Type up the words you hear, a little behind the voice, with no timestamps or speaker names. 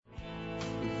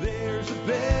a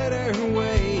better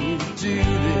way to do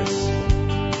this.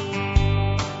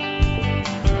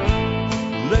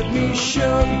 Let me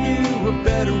show you a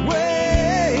better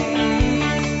way.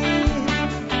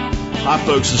 Hi,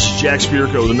 folks. This is Jack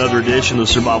Spirko with another edition of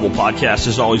the Survival Podcast.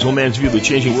 As always, one man's view of the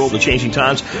changing world, the changing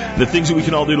times, and the things that we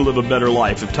can all do to live a better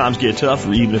life if times get tough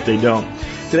or even if they don't.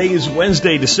 Today is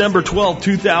Wednesday, December 12th,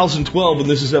 2012, and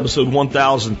this is episode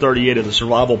 1038 of the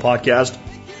Survival Podcast.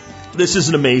 This is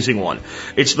an amazing one.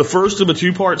 It's the first of a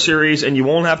two-part series, and you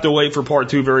won't have to wait for part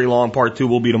two very long. Part two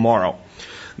will be tomorrow.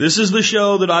 This is the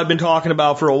show that I've been talking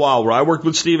about for a while, where I worked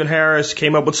with Stephen Harris,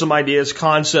 came up with some ideas,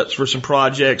 concepts for some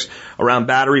projects around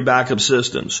battery backup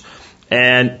systems.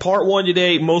 And part one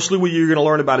today, mostly what you're going to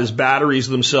learn about is batteries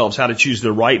themselves, how to choose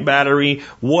the right battery,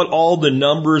 what all the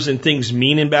numbers and things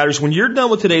mean in batteries. When you're done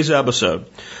with today's episode,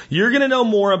 you're going to know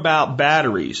more about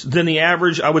batteries than the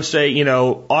average, I would say,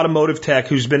 automotive tech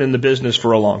who's been in the business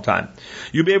for a long time.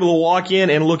 You'll be able to walk in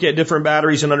and look at different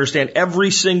batteries and understand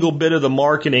every single bit of the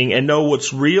marketing and know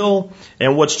what's real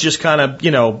and what's just kind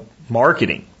of,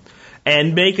 marketing.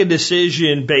 And make a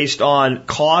decision based on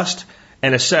cost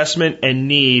and assessment and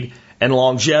need and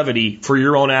longevity for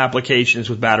your own applications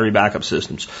with battery backup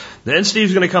systems. Then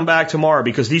Steve's going to come back tomorrow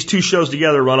because these two shows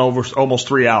together run over almost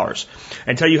 3 hours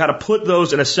and tell you how to put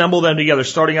those and assemble them together,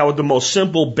 starting out with the most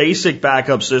simple basic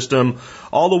backup system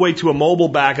all the way to a mobile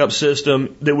backup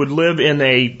system that would live in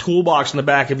a toolbox in the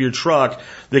back of your truck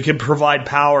that could provide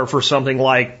power for something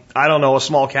like, a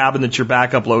small cabin that's your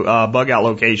backup bug out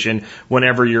location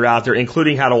whenever you're out there,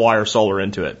 including how to wire solar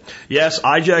into it. Yes,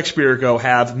 I, Jack Spirko,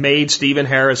 have made Stephen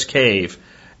Harris cave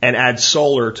and add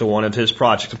solar to one of his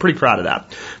projects. I'm pretty proud of that.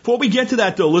 Before we get to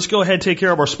that, though, let's go ahead and take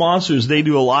care of our sponsors. They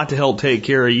do a lot to help take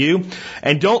care of you.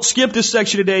 And don't skip this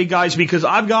section today, guys, because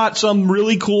I've got some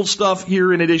really cool stuff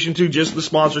here in addition to just the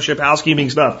sponsorship, housekeeping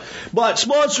stuff. But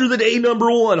sponsor of the day number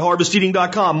one,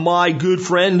 HarvestEating.com, my good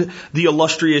friend, the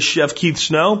illustrious Chef Keith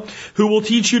Snow, who will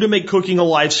teach you to make cooking a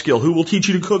life skill, who will teach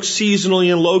you to cook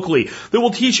seasonally and locally, that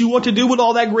will teach you what to do with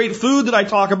all that great food that I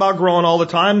talk about growing all the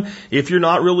time if you're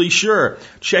not really sure.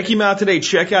 Check him out today.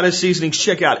 Check out his seasonings.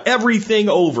 Check out everything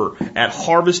over at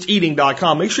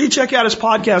HarvestEating.com. Make sure you check out his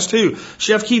podcast too.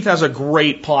 Chef Keith has a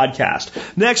great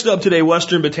podcast. Next up today,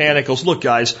 Western Botanicals. Look,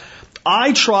 guys,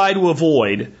 I try to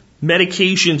avoid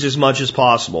medications as much as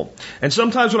possible. And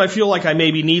sometimes when I feel like I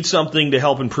maybe need something to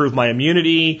help improve my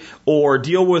immunity or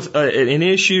deal with an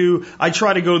issue, I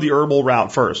try to go the herbal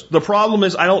route first. The problem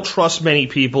is I don't trust many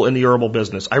people in the herbal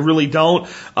business. I really don't.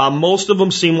 Most of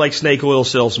them seem like snake oil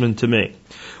salesmen to me.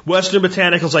 Western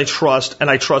Botanicals I trust, and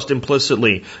I trust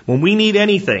implicitly. When we need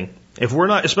anything,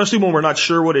 especially when we're not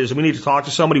sure what it is, and we need to talk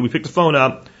to somebody, we pick the phone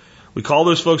up, we call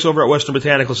those folks over at Western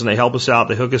Botanicals and they help us out,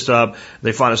 they hook us up,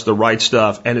 they find us the right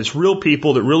stuff. And it's real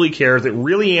people that really care, that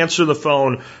really answer the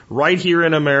phone right here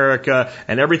in America,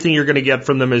 and everything you're going to get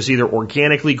from them is either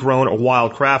organically grown or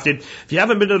wild crafted. If you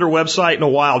haven't been to their website in a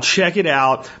while, check it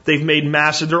out. They've made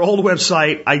their old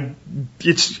website,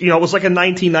 it was like a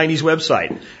 1990s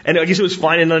website. And I guess it was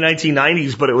fine in the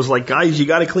 1990s, but it was like, guys, you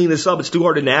got to clean this up. It's too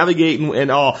hard to navigate and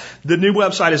all. The new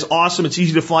website is awesome. It's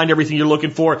easy to find everything you're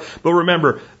looking for. But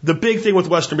remember, the big thing with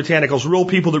Western Botanicals, real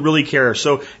people that really care.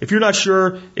 So if you're not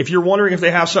sure, if you're wondering if they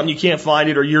have something, you can't find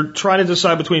it, or you're trying to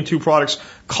decide between two products,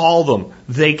 call them.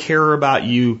 They care about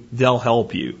you. They'll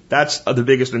help you. That's the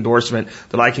biggest endorsement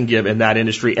that I can give in that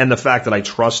industry, and the fact that I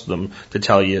trust them to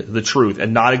tell you the truth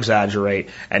and not exaggerate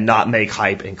and not make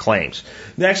hype and claims.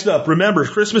 Next up, remember,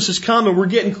 Christmas is coming. We're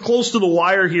getting close to the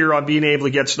wire here on being able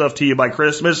to get stuff to you by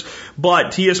Christmas,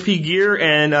 but TSP Gear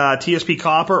and TSP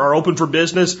Copper are open for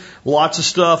business. Lots of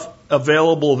stuff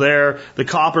available there. The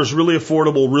copper's really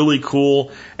affordable, really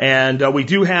cool, and we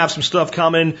do have some stuff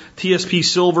coming. TSP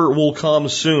Silver will come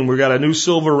soon. We've got a new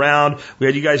silver round. We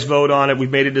had you guys vote on it. We've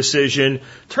made a decision.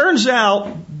 Turns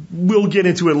out, we'll get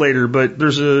into it later, but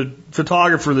there's a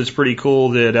photographer that's pretty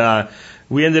cool that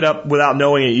we ended up, without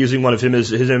knowing it, using one of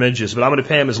his images, but I'm going to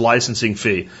pay him his licensing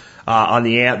fee on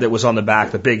the ant that was on the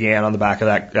back, the big ant on the back of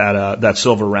that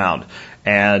silver round.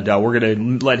 And we're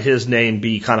going to let his name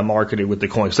be kind of marketed with the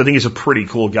coin. So I think he's a pretty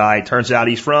cool guy. Turns out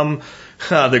he's from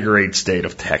the great state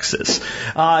of Texas.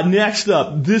 Next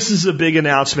up, this is a big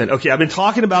announcement. Okay, I've been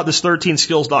talking about this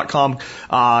 13skills.com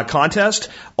contest.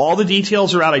 All the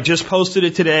details are out. I just posted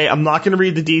it today. I'm not going to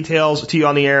read the details to you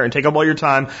on the air and take up all your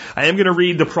time. I am going to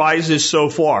read the prizes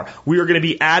so far. We are going to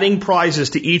be adding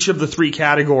prizes to each of the 3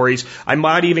 categories. I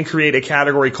might even create a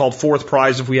category called fourth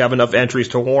prize if we have enough entries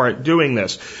to warrant doing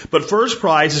this. But first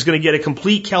prize is going to get a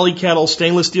complete Kelly Kettle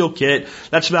stainless steel kit.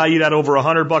 That's valued at over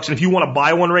 $100. And if you want to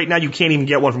buy one right now, you can't can't even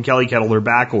get one from Kelly Kettle. They're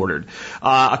back ordered.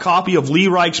 A copy of Lee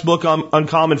Reich's book on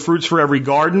Uncommon Fruits for Every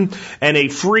Garden, and a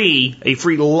free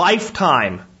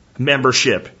lifetime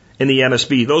membership in the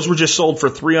MSB. Those were just sold for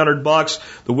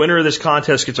 $300. The winner of this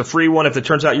contest gets a free one. If it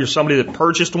turns out you're somebody that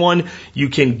purchased one, you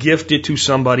can gift it to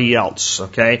somebody else.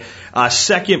 Okay.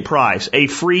 Second prize, a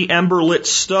free Ember Lit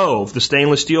stove, the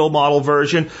stainless steel model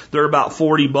version. They're about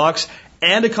 $40.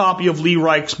 And a copy of Lee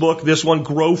Reich's book, this one,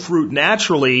 Grow Fruit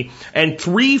Naturally, and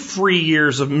 3 free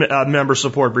years of Member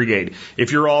Support Brigade.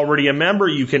 If you're already a member,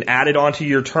 you can add it onto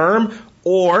your term,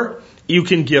 or you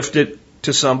can gift it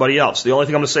to somebody else. The only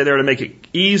thing I'm going to say there to make it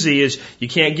easy is you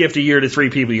can't gift a year to 3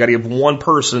 people. You got to give one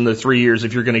person the 3 years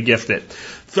if you're going to gift it.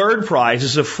 Third prize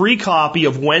is a free copy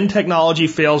of When Technology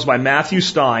Fails by Matthew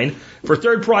Stein. For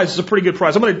third prize, it's a pretty good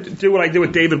prize. I'm going to do what I did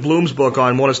with David Bloom's book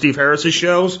on one of Steve Harris's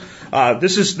shows.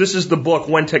 This is the book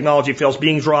When Technology Fails,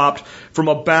 being dropped from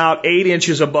about 8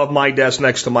 inches above my desk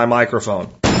next to my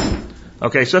microphone.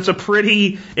 Okay, so that's a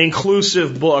pretty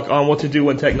inclusive book on what to do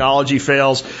when technology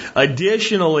fails.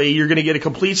 Additionally, you're going to get a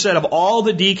complete set of all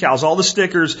the decals, all the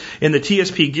stickers in the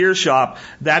TSP Gear Shop.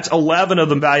 That's 11 of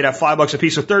them valued at $5 a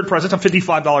piece. So third price, that's a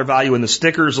 $55 value in the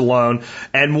stickers alone.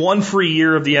 And 1 free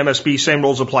year of the MSB, same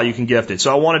rules apply, you can gift it.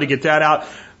 So I wanted to get that out.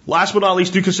 Last but not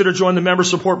least, do consider joining the Member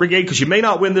Support Brigade, because you may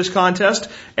not win this contest,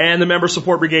 and the Member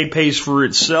Support Brigade pays for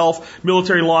itself.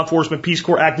 Military, law enforcement, Peace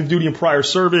Corps, active duty, and prior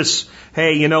service.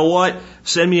 Hey, you know what?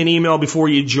 Send me an email before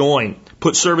you join.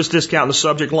 Put service discount in the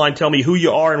subject line. Tell me who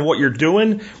you are and what you're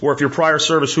doing, or if you're prior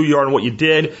service, who you are and what you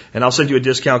did, and I'll send you a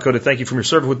discount code to thank you for your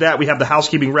service. With that, we have the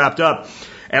housekeeping wrapped up,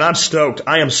 and I'm stoked.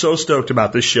 I am so stoked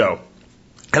about this show.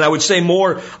 And I would say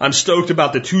more, I'm stoked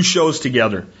about the 2 shows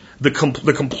together. The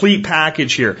complete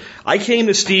package here. I came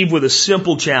to Steve with a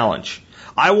simple challenge.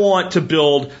 I want to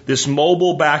build this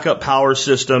mobile backup power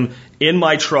system in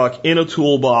my truck, in a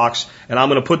toolbox, and I'm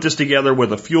going to put this together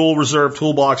with a fuel reserve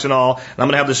toolbox and all, and I'm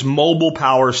going to have this mobile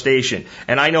power station.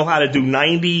 And I know how to do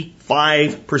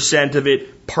 95% of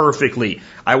it perfectly.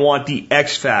 I want the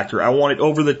X factor. I want it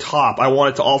over the top. I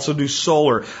want it to also do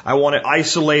solar. I want it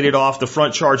isolated off the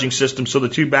front charging system so the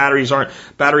 2 battery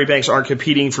banks aren't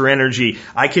competing for energy.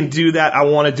 I can do that. I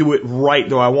want to do it right,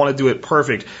 though. I want to do it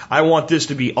perfect. I want this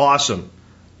to be awesome.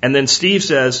 And then Steve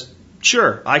says,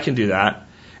 sure, I can do that.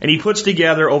 And he puts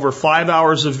together over 5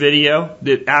 hours of video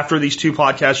that after these 2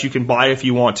 podcasts you can buy if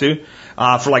you want to,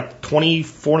 for like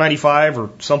 $24.95 or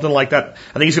something like that.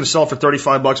 I think he's going to sell it for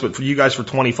 $35, but for you guys for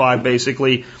 $25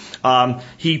 basically.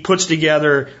 He puts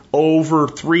together over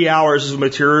 3 hours of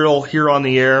material here on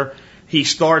the air. He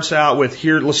starts out with,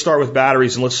 let's start with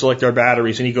batteries and let's select our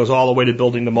batteries. And he goes all the way to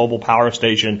building the mobile power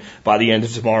station by the end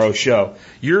of tomorrow's show.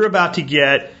 You're about to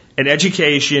get an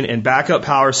education and backup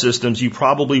power systems you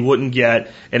probably wouldn't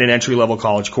get in an entry-level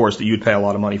college course that you'd pay a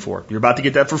lot of money for. You're about to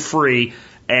get that for free,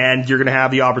 and you're going to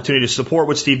have the opportunity to support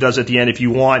what Steve does at the end if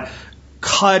you want.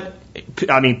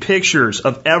 Pictures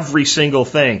of every single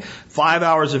thing. 5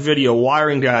 hours of video,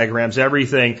 wiring diagrams,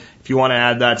 everything, if you want to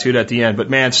add that to it at the end. But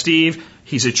man, Steve,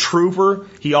 he's a trooper.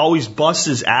 He always busts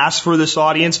his ass for this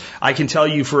audience. I can tell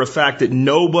you for a fact that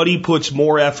nobody puts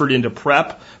more effort into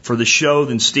prep for the show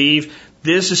than Steve.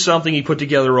 This is something he put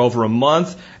together over a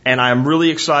month, and I'm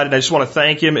really excited. I just want to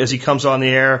thank him as he comes on the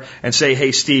air and say,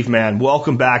 hey, Steve, man,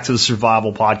 welcome back to the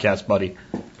Survival Podcast, buddy.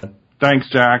 Thanks,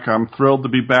 Jack. I'm thrilled to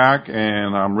be back,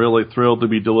 and I'm really thrilled to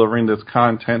be delivering this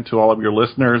content to all of your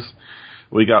listeners.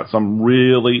 We got some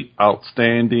really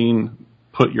outstanding,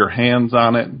 put your hands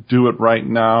on it, do it right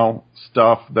now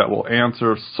stuff that will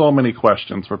answer so many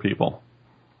questions for people.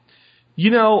 You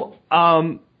know,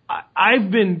 I've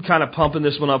been kind of pumping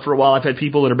this one up for a while. I've had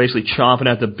people that are basically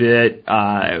chomping at the bit,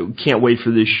 can't wait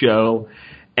for this show.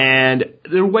 And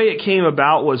the way it came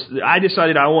about was I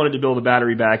decided I wanted to build a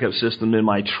battery backup system in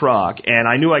my truck, and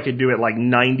I knew I could do it like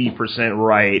 90%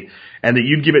 right, and that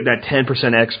you'd give it that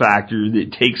 10% X factor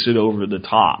that takes it over the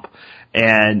top.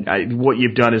 And what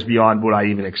you've done is beyond what I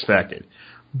even expected.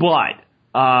 But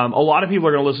a lot of people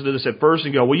are going to listen to this at first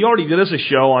and go, well, you already did us a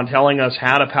show on telling us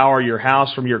how to power your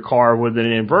house from your car with an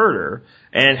inverter,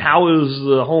 and how is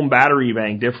the home battery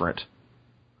bank different?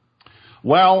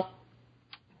 Well,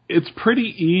 it's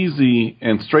pretty easy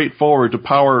and straightforward to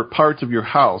power parts of your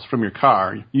house from your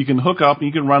car. You can hook up,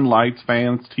 you can run lights,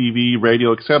 fans, TV,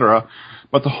 radio, etc.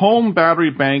 But the home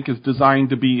battery bank is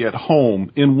designed to be at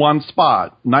home in one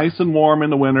spot, nice and warm in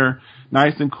the winter,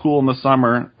 nice and cool in the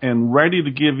summer, and ready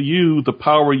to give you the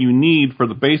power you need for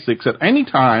the basics at any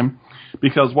time,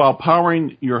 because while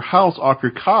powering your house off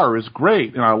your car is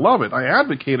great, and I love it, I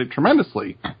advocate it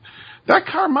tremendously, that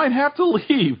car might have to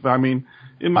leave. I mean,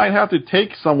 it might have to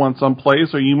take someone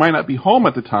someplace, or you might not be home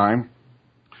at the time.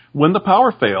 When the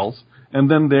power fails, and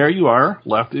then there you are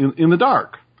left in the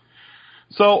dark.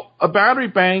 So a battery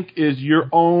bank is your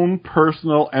own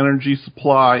personal energy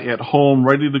supply at home,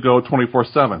 ready to go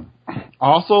 24/7.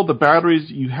 Also, the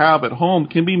batteries you have at home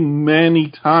can be many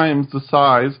times the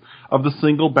size of the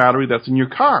single battery that's in your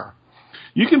car.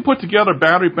 You can put together a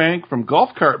battery bank from golf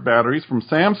cart batteries from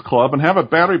Sam's Club and have a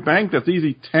battery bank that's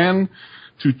easy 10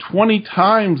 to 20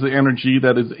 times the energy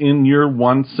that is in your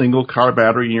one single car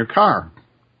battery in your car.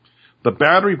 The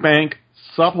battery bank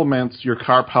supplements your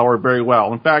car power very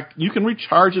well. In fact, you can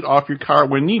recharge it off your car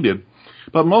when needed.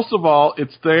 But most of all,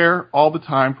 it's there all the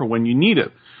time for when you need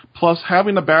it. Plus,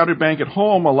 having a battery bank at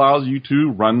home allows you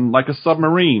to run like a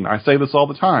submarine. I say this all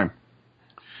the time.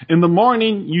 In the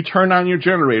morning, you turn on your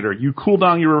generator. You cool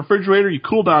down your refrigerator. You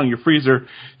cool down your freezer.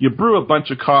 You brew a bunch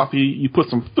of coffee. You put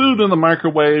some food in the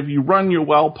microwave. You run your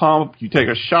well pump. You take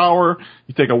a shower.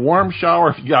 You take a warm shower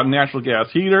if you got a natural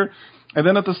gas heater. And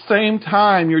then at the same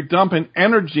time, you're dumping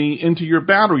energy into your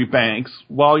battery banks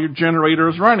while your generator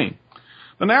is running.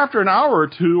 Then after an hour or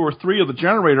 2 or 3 of the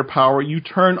generator power, you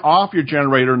turn off your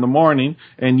generator in the morning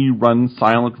and you run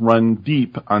silent, run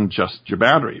deep on just your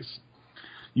batteries.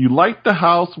 You light the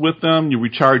house with them. You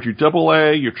recharge your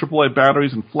AA, your AAA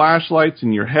batteries and flashlights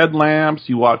and your headlamps.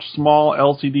 You watch small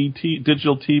LCD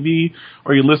digital TV,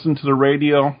 or you listen to the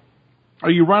radio,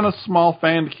 or you run a small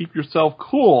fan to keep yourself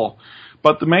cool.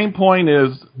 But the main point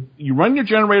is you run your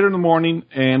generator in the morning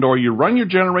or you run your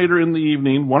generator in the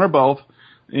evening, one or both,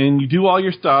 and you do all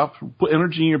your stuff, put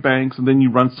energy in your banks, and then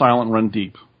you run silent, run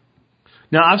deep.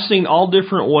 Now, I've seen all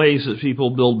different ways that people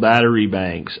build battery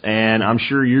banks, and I'm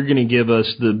sure you're going to give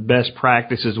us the best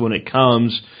practices when it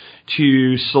comes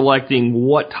to selecting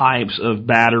what types of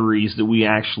batteries that we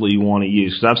actually want to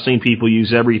use. Because I've seen people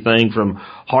use everything from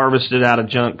harvested out of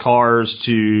junk cars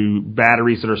to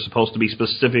batteries that are supposed to be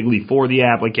specifically for the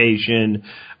application,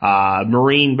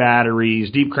 marine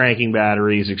batteries, deep cranking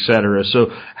batteries, etc. So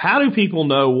how do people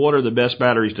know what are the best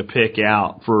batteries to pick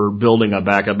out for building a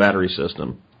backup battery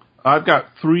system? I've got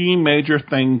 3 major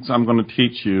things I'm going to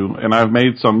teach you, and I've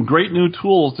made some great new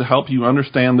tools to help you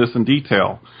understand this in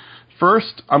detail.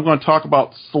 First, I'm going to talk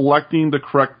about selecting the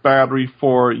correct battery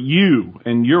for you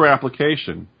and your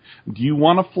application. Do you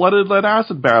want a flooded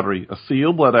lead-acid battery, a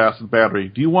sealed lead-acid battery?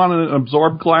 Do you want an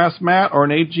absorbed glass mat or an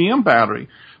AGM battery?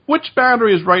 Which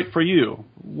battery is right for you?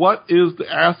 What is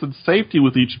the acid safety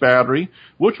with each battery?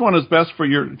 Which one is best for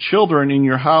your children in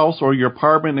your house or your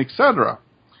apartment, etc.?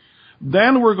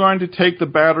 Then we're going to take the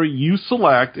battery you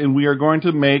select, and we are going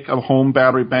to make a home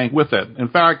battery bank with it. In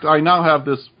fact, I now have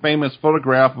this famous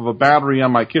photograph of a battery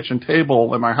on my kitchen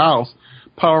table in my house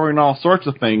powering all sorts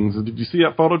of things. Did you see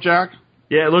that photo, Jack?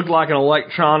 Yeah, it looked like an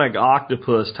electronic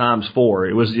octopus times 4.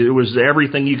 It was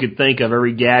everything you could think of,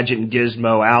 every gadget and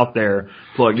gizmo out there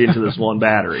plugged into this one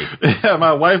battery. Yeah,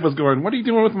 my wife was going, "What are you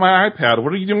doing with my iPad?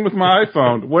 What are you doing with my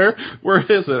iPhone? Where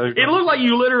is it?" It looked like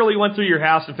you literally went through your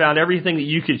house and found everything that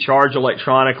you could charge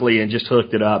electronically and just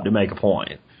hooked it up to make a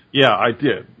point. Yeah, I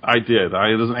did.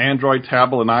 There's an Android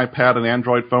tablet, an iPad, an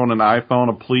Android phone, an iPhone,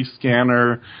 a police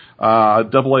scanner, a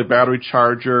AA battery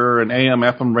charger, an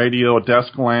AM/FM radio, a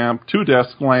desk lamp, 2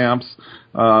 desk lamps,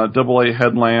 AA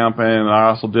headlamp, and I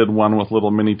also did one with a little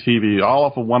mini TV, all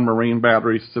off of one marine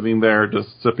battery sitting there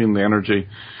just sipping the energy.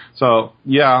 So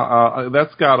yeah,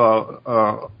 that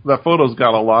photo's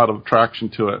got a lot of traction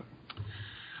to it.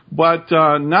 But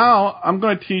now I'm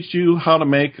going to teach you how to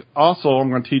make, I'm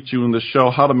going to teach you in this show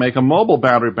how to make a mobile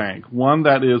battery bank, one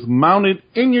that is mounted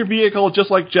in your vehicle just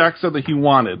like Jack said that he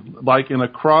wanted, like in a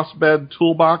crossbed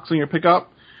toolbox in your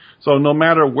pickup. So no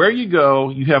matter where you go,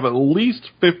 you have at least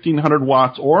 1,500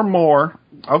 watts or more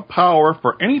of power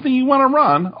for anything you want to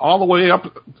run, all the way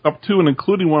up to and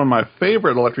including one of my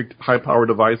favorite electric high-power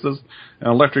devices, an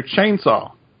electric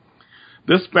chainsaw.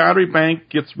 This battery bank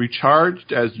gets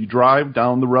recharged as you drive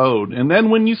down the road. And then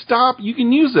when you stop, you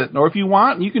can use it. Or if you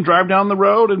want, you can drive down the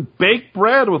road and bake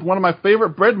bread with one of my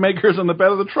favorite bread makers in the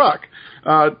bed of the truck.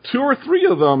 2 or 3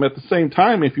 of them at the same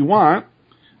time if you want.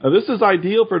 This is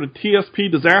ideal for the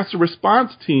TSP disaster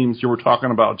response teams you were talking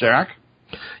about, Jack.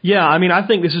 Yeah, I mean, I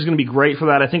think this is going to be great for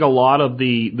that. I think a lot of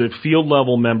the field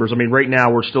level members, I mean, right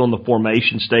now we're still in the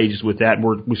formation stages with that.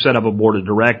 We've set up a board of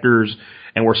directors,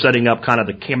 and we're setting up kind of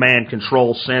the command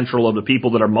control central of the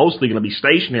people that are mostly going to be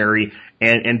stationary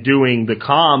and doing the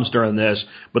comms during this.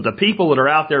 But the people that are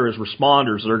out there as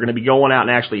responders that are going to be going out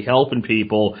and actually helping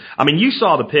people. I mean, you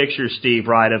saw the pictures, Steve,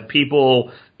 right, of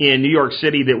people in New York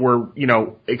City that were,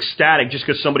 ecstatic just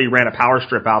because somebody ran a power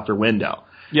strip out their window.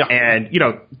 Yeah. And,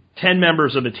 10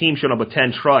 members of the team showed up with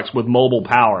 10 trucks with mobile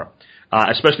power.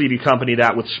 especially if you accompany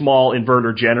that with small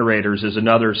inverter generators as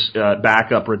another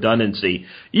backup redundancy.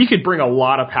 You could bring a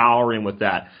lot of power in with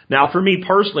that. Now, for me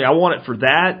personally, I want it for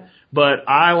that, but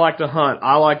I like to hunt,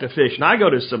 I like to fish, and I go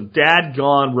to some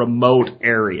dadgone remote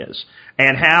areas.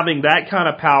 And having that kind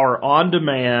of power on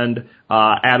demand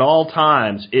at all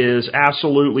times is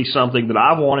absolutely something that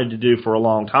I've wanted to do for a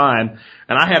long time.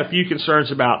 And I had a few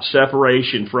concerns about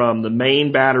separation from the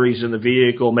main batteries in the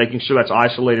vehicle, making sure that's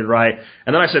isolated right.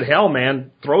 And then I said, hell,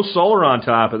 man, throw solar on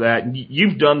top of that. And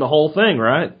you've done the whole thing,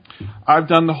 right? I've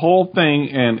done the whole thing,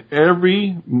 and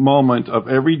every moment of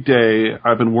every day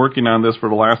I've been working on this for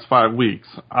the last 5 weeks.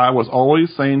 I was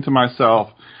always saying to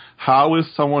myself, how is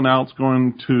someone else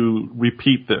going to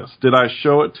repeat this? Did I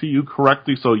show it to you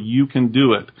correctly so you can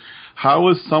do it? How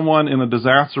is someone in a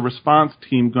disaster response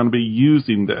team going to be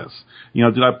using this? You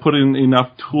know, did I put in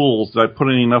enough tools? Did I put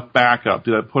in enough backup?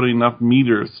 Did I put in enough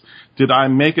meters? Did I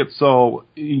make it so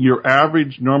your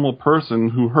average normal person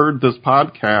who heard this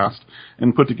podcast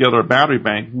and put together a battery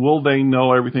bank, will they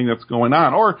know everything that's going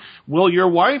on? Or will your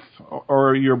wife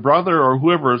or your brother or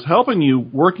whoever is helping you,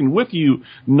 working with you,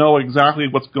 know exactly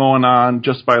what's going on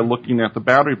just by looking at the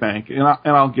battery bank? And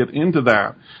I'll get into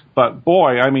that. But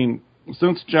boy, I mean,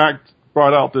 since Jack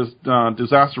brought out this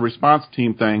disaster response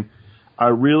team thing, I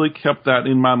really kept that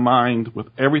in my mind with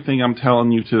everything I'm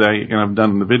telling you today and I've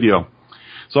done in the video.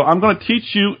 So I'm going to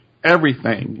teach you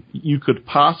everything you could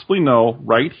possibly know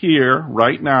right here,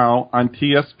 right now on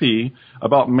TSP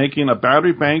about making a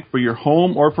battery bank for your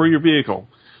home or for your vehicle.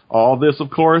 All this,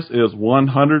 of course, is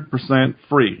 100%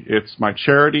 free. It's my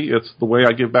charity. It's the way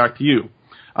I give back to you.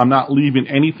 I'm not leaving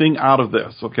anything out of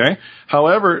this, okay?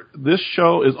 However, this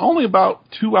show is only about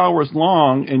 2 hours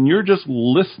long, and you're just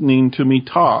listening to me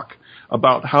talk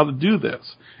about how to do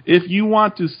this. If you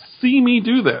want to see me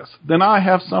do this, then I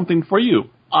have something for you.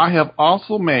 I have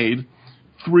also made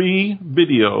 3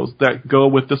 videos that go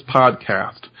with this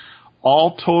podcast.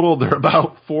 All total, they're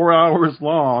about 4 hours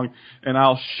long, and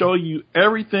I'll show you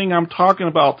everything I'm talking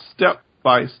about step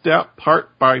by step,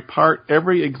 part by part,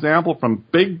 every example from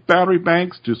big battery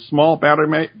banks to small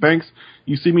battery banks.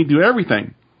 You see me do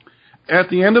everything. At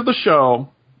the end of the show,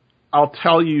 I'll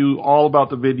tell you all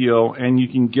about the video, and you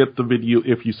can get the video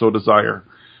if you so desire.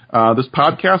 This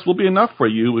podcast will be enough for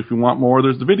you. If you want more,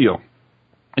 there's the video.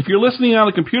 If you're listening on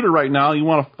a computer right now, you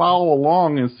want to follow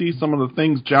along and see some of the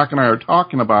things Jack and I are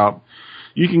talking about,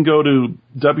 you can go to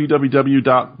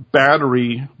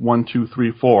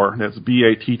www.battery1234. That's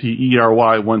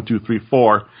BATTERY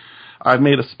 1234. I've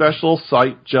made a special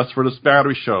site just for this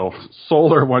battery show.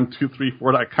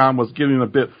 Solar1234.com was getting a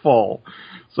bit full.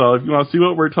 So if you want to see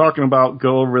what we're talking about,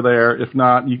 go over there. If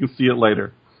not, you can see it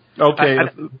later. Okay.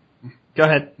 Go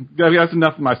ahead. That's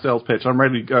enough of my sales pitch. I'm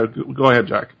ready to go ahead,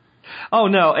 Jack. Oh,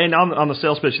 no, and on the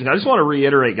sales pitch, I just want to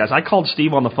reiterate, guys, I called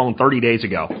Steve on the phone 30 days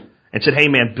ago and said, hey,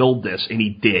 man, build this, and he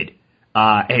did.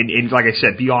 And like I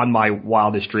said, beyond my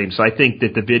wildest dreams. So I think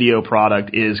that the video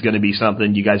product is going to be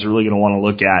something you guys are really going to want to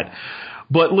look at.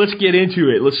 But let's get into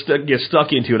it. Let's get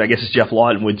stuck into it, I guess as Jeff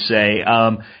Lawton would say.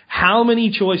 How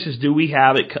many choices do we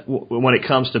have when it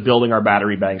comes to building our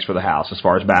battery banks for the house as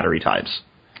far as battery types?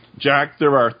 Jack,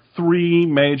 there are 3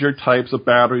 major types of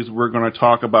batteries we're going to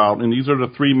talk about, and these are the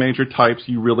 3 major types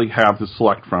you really have to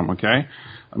select from, okay?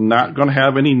 I'm not going to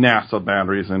have any NASA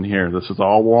batteries in here. This is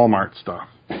all Walmart stuff.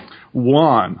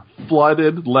 1,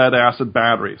 flooded lead-acid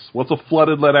batteries. What's a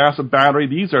flooded lead-acid battery?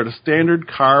 These are the standard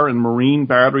car and marine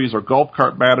batteries or golf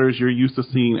cart batteries you're used to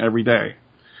seeing every day.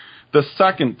 The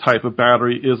second type of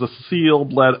battery is a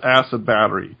sealed lead-acid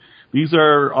battery. These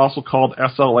are also called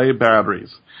SLA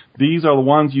batteries. These are the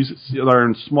ones you see that are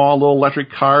in small little electric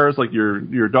cars, like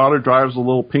your daughter drives a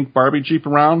little pink Barbie Jeep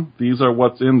around. These are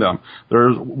what's in them.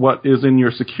 They're what is in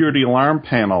your security alarm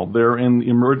panel. They're in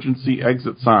emergency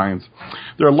exit signs.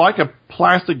 They're like a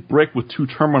plastic brick with 2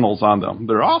 terminals on them.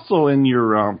 They're also in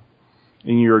your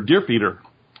deer feeder.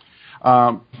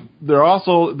 They're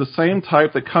also the same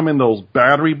type that come in those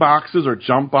battery boxes or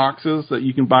jump boxes that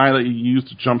you can buy that you use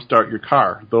to jumpstart your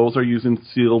car. Those are using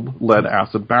sealed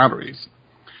lead-acid batteries.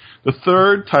 The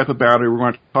third type of battery we're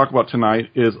going to talk about tonight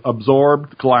is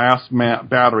absorbed glass mat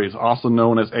batteries, also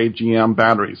known as AGM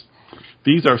batteries.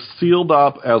 These are sealed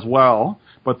up as well,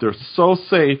 but they're so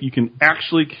safe you can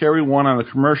actually carry one on a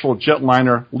commercial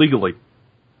jetliner legally.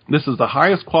 This is the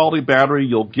highest quality battery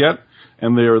you'll get,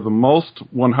 and they are the most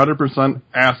 100%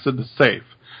 acid safe.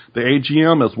 The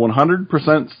AGM is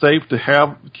 100% safe to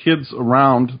have kids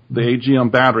around the AGM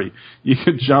battery. You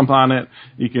can jump on it.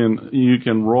 You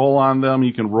can roll on them.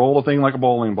 You can roll the thing like a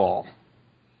bowling ball.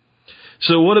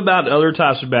 So what about other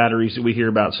types of batteries that we hear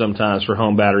about sometimes for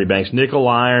home battery banks? Nickel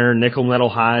iron, nickel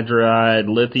metal hydride,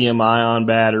 lithium ion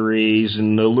batteries,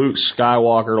 and the Luke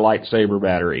Skywalker lightsaber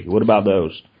battery. What about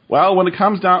those? Well, what it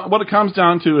comes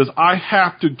down to is I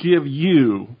have to give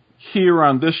you here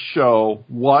on this show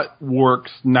what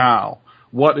works now.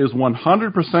 What is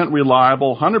 100%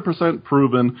 reliable, 100%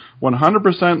 proven,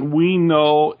 100% we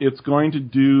know it's going to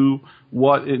do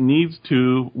what it needs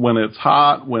to when it's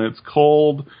hot, when it's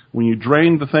cold, when you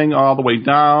drain the thing all the way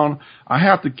down. I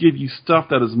have to give you stuff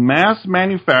that is mass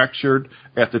manufactured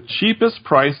at the cheapest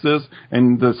prices,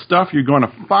 and the stuff you're going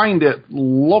to find it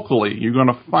locally. You're going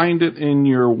to find it in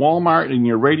your Walmart, in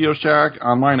your Radio Shack,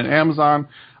 online at Amazon.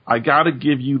 I got to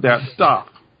give you that stuff.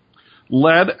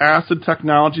 Lead-acid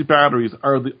technology batteries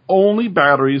are the only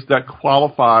batteries that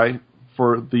qualify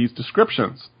for these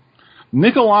descriptions.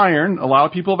 Nickel iron, a lot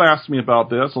of people have asked me about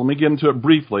this. Let me get into it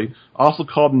briefly. Also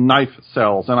called knife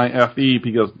cells, N-I-F-E,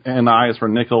 because Ni is for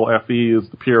nickel, Fe is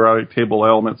the periodic table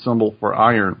element symbol for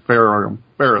iron,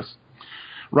 ferrous.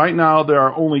 Right now, there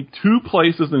are only 2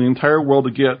 places in the entire world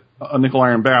to get a nickel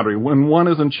iron battery, when one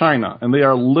is in China, and they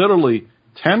are literally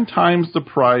 10 times the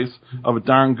price of a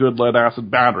darn good lead-acid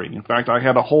battery. In fact, I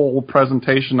had a whole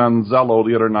presentation on Zello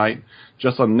the other night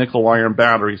just on nickel-iron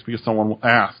batteries because someone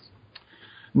asked.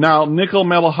 Now, nickel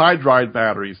metal hydride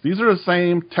batteries. These are the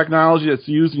same technology that's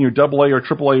used in your AA or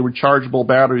AAA rechargeable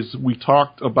batteries we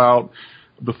talked about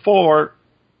before,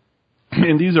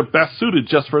 and these are best suited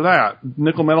just for that.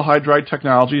 Nickel metal hydride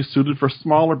technology is suited for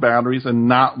smaller batteries and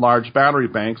not large battery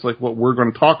banks like what we're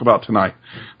going to talk about tonight.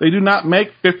 They do not make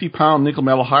 50-pound nickel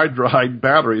metal hydride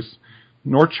batteries,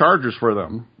 nor chargers for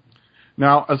them.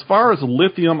 Now, as far as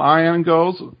lithium ion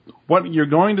goes, what you're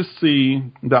going to see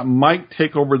that might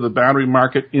take over the battery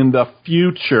market in the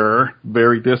future,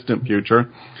 very distant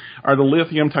future, are the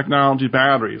lithium technology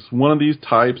batteries. One of these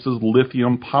types is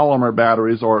lithium polymer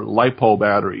batteries or LiPo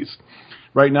batteries.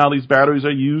 Right now, these batteries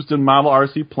are used in model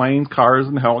RC planes, cars,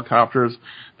 and helicopters.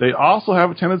 They also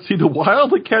have a tendency to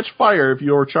wildly catch fire if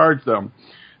you overcharge them.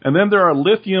 And then there are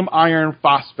lithium iron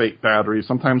phosphate batteries,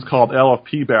 sometimes called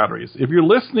LFP batteries. If you're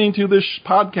listening to this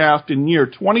podcast in year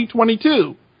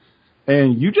 2022,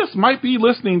 and you just might be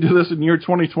listening to this in year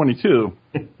 2022,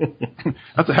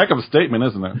 that's a heck of a statement,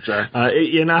 isn't it, Jack?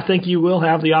 And I think you will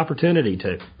have the opportunity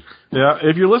to. Yeah,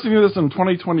 if you're listening to this in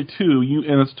 2022,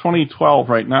 and it's 2012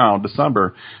 right now,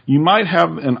 December, you might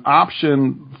have an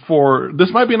option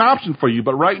this might be an option for you,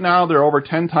 but right now they're over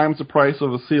 10 times the price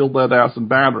of a sealed lead-acid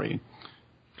battery.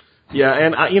 Yeah,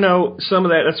 and some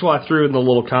of that's why I threw in the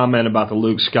little comment about the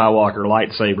Luke Skywalker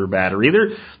lightsaber battery.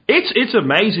 It's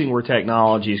amazing where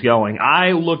technology is going.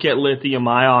 I look at lithium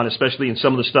ion, especially in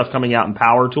some of the stuff coming out in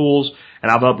power tools,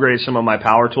 and I've upgraded some of my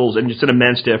power tools, and it's an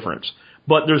immense difference.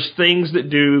 But there's things that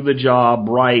do the job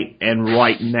right and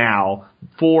right now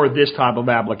for this type of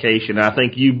application. And I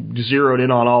think you zeroed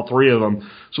in on all 3 of them.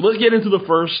 So let's get into the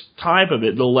first type of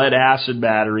it, the lead-acid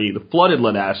battery, the flooded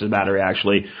lead-acid battery,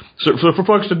 actually. So for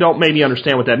folks that don't maybe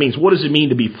understand what that means, what does it mean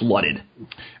to be flooded?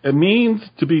 It means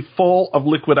to be full of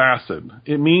liquid acid.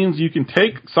 It means you can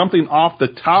take something off the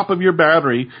top of your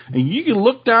battery and you can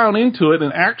look down into it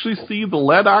and actually see the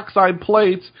lead oxide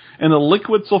plates and the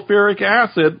liquid sulfuric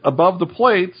acid above the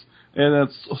plates, and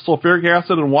it's sulfuric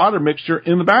acid and water mixture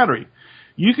in the battery.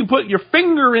 You can put your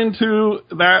finger into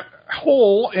that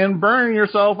hole and burn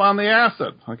yourself on the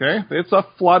acid, okay? It's a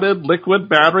flooded liquid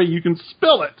battery. You can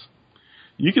spill it.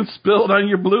 You can spill it on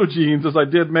your blue jeans, as I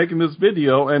did making this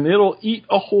video, and it'll eat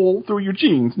a hole through your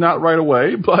jeans. Not right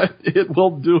away, but it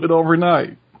will do it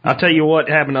overnight. I'll tell you what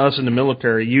happened to us in the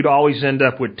military. You'd always end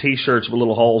up with T-shirts with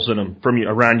little holes in them from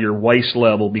around your waist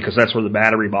level because that's where the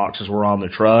battery boxes were on the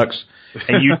trucks.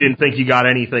 And you didn't think you got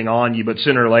anything on you, but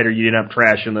sooner or later you'd end up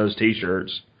trash in those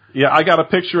T-shirts. Yeah, I got a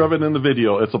picture of it in the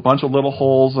video. It's a bunch of little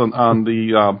holes on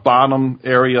the bottom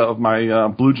area of my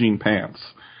blue jean pants,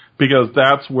 because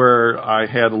that's where I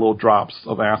had little drops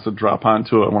of acid drop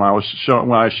onto it when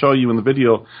I show you in the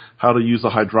video how to use a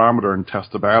hydrometer and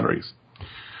test the batteries.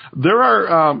 There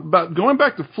are, but going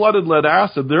back to flooded lead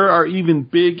acid, there are even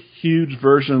big, huge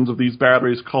versions of these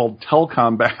batteries called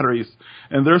telecom batteries,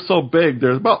 and they're so big,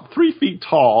 they're about 3 feet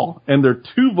tall, and they're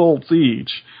 2 volts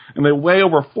each, and they weigh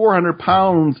over 400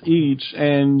 pounds each,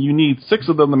 and you need 6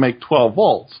 of them to make 12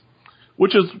 volts,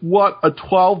 which is what a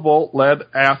 12-volt lead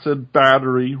acid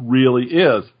battery really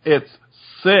is. It's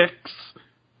 6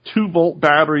 2-volt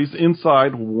batteries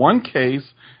inside one case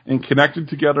and connected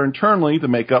together internally to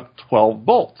make up 12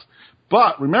 volts.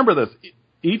 But remember this,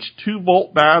 each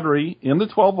 2-volt battery in the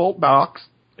 12-volt box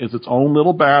is its own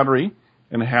little battery,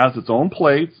 and it has its own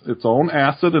plates, its own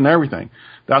acid, and everything.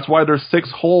 That's why there's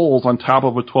 6 holes on top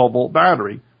of a 12-volt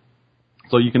battery.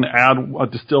 So you can add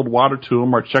distilled water to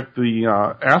them or check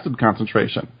the acid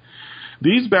concentration.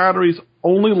 These batteries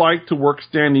only like to work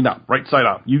standing up, right side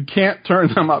up. You can't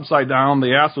turn them upside down.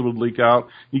 The acid would leak out.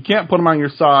 You can't put them on your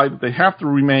side. They have to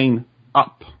remain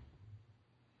up.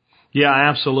 Yeah,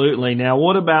 absolutely. Now,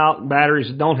 what about batteries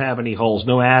that don't have any holes,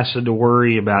 no acid to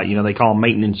worry about? You know, they call them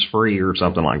maintenance-free or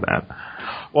something like that.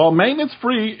 Well,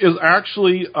 maintenance-free is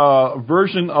actually a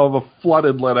version of a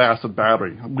flooded lead-acid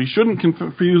battery. We shouldn't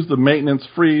confuse the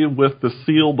maintenance-free with the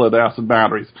sealed lead-acid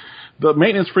batteries. The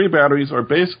maintenance-free batteries are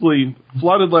basically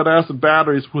flooded lead-acid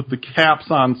batteries with the caps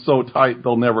on so tight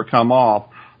they'll never come off,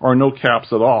 or no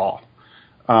caps at all.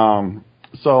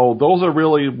 So those are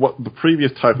really what the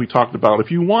previous type we talked about.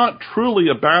 If you want truly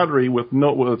a battery with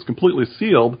it's completely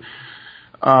sealed,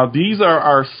 these are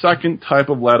our second type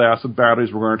of lead-acid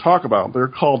batteries we're going to talk about. They're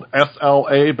called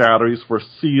SLA batteries, for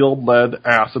sealed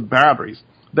lead-acid batteries.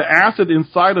 The acid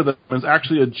inside of them is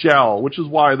actually a gel, which is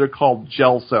why they're called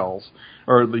gel cells,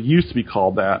 or they used to be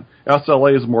called that.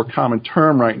 SLA is a more common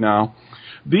term right now.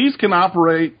 These can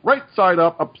operate right side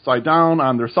up, upside down,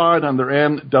 on their side, on their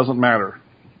end, doesn't matter.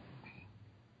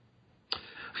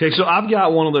 Okay, so I've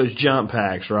got one of those jump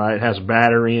packs, right? It has a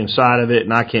battery inside of it,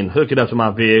 and I can hook it up to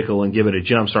my vehicle and give it a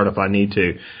jump start if I need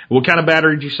to. What kind of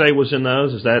battery did you say was in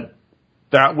those? Is that?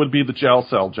 That would be the gel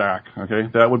cell, Jack, okay?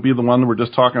 That would be the one that we're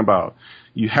just talking about.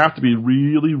 You have to be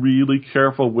really, really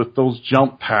careful with those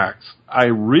jump packs. I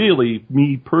really,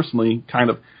 me personally, kind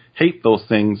of hate those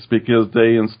things because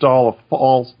they install a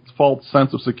false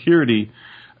sense of security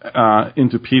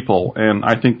into people, and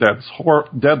I think that's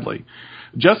deadly.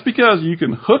 Just because you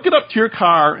can hook it up to your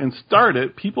car and start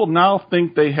it, people now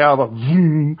think they have a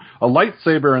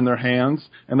lightsaber in their hands,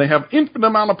 and they have infinite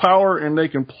amount of power, and they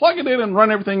can plug it in and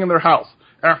run everything in their house.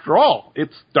 After all, it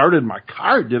started my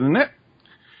car, didn't it?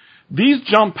 These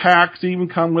jump packs even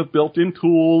come with built-in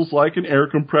tools like an air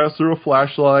compressor, a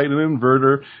flashlight, an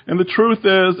inverter, and the truth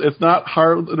is,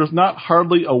 there's not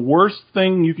hardly a worse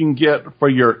thing you can get for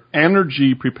your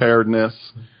energy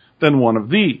preparedness than one of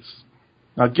these.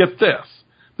 Now get this.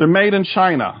 They're made in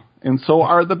China, and so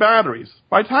are the batteries.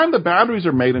 By the time the batteries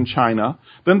are made in China,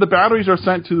 then the batteries are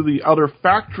sent to the other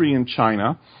factory in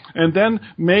China, and then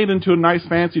made into a nice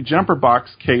fancy jumper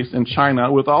box case in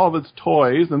China with all of its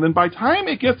toys, and then by the time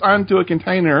it gets onto a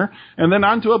container, and then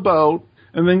onto a boat,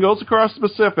 and then goes across the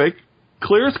Pacific,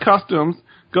 clears customs,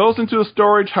 goes into a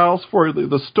storage house for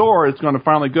the store it's going to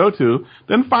finally go to,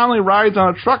 then finally rides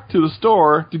on a truck to the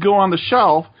store to go on the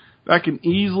shelf, that can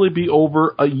easily be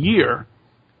over a year.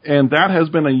 And that has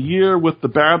been a year with the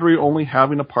battery only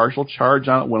having a partial charge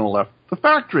on it when it left the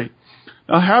factory.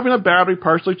 Now, having a battery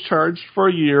partially charged for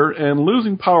a year and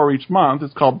losing power each month,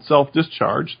 it's called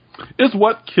self-discharge, is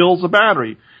what kills a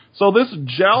battery. So this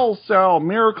gel cell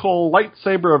miracle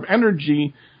lightsaber of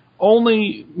energy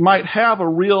only might have a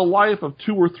real life of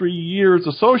 2 or 3 years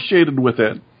associated with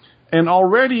it. And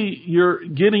already you're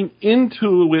getting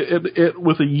into it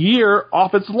with a year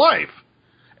off its life.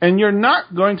 And you're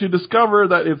not going to discover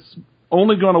that it's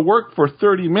only going to work for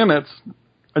 30 minutes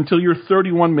until you're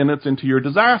 31 minutes into your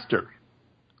disaster.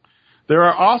 There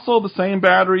are also the same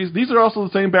batteries. These are also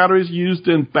the same batteries used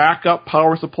in backup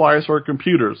power supplies for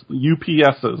computers,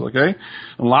 UPSs, okay?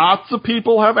 And lots of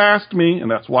people have asked me, and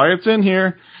that's why it's in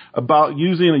here, about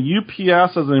using a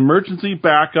UPS as an emergency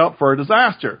backup for a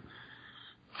disaster.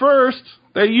 First,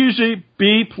 they usually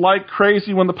beep like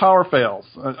crazy when the power fails.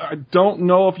 I don't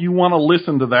know if you want to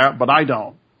listen to that, but I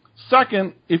don't.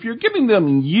 Second, if you're getting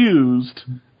them used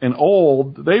and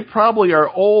old, they probably are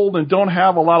old and don't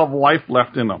have a lot of life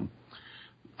left in them.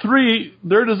 3,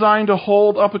 they're designed to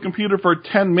hold up a computer for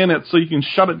 10 minutes so you can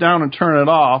shut it down and turn it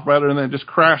off rather than it just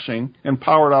crashing and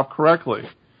power it off correctly.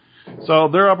 So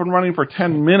they're up and running for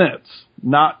 10 minutes,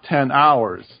 not 10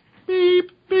 hours.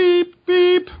 Beep, beep,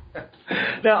 beep.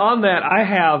 Now, on that, I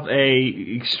have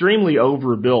a extremely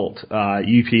overbuilt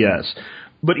UPS.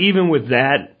 But even with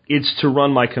that, it's to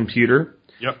run my computer.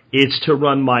 Yep. It's to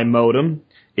run my modem.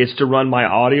 It's to run my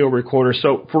audio recorder.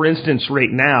 So, for instance,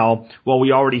 right now, while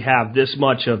we already have this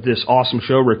much of this awesome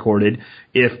show recorded,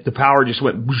 if the power just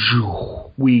went,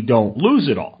 we don't lose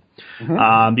it all.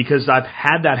 Mm-hmm. Because I've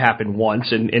had that happen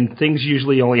once, and things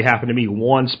usually only happen to me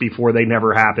once before they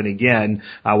never happen again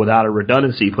without a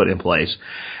redundancy put in place.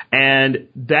 And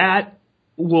that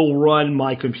will run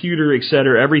my computer, et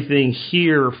cetera, everything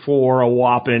here for a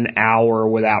whopping hour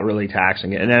without really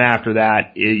taxing it. And then after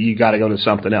that, you got to go to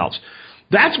something else.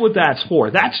 That's what that's for.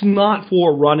 That's not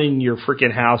for running your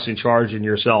freaking house and charging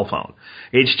your cell phone.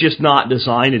 It's just not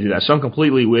designed to do that. So I'm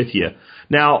completely with you.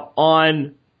 Now,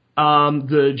 on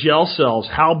the gel cells,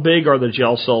 how big are the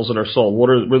gel cells that are sold? What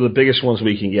are the biggest ones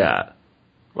we can get?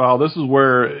 Well, this is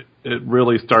where it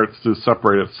really starts to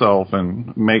separate itself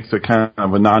and makes it kind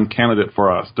of a non-candidate for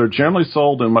us. They're generally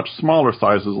sold in much smaller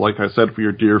sizes, like I said, for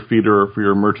your deer feeder or for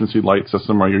your emergency light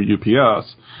system or your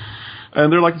UPS.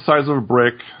 And they're like the size of a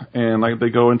brick, and like they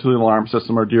go into the alarm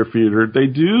system or deer feeder. They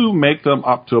do make them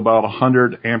up to about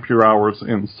 100 ampere hours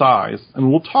in size, and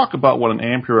we'll talk about what an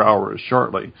ampere hour is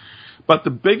shortly. But the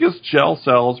biggest gel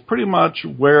cell is pretty much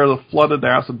where the flooded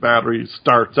acid battery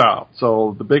starts out.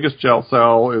 So the biggest gel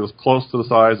cell is close to the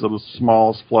size of the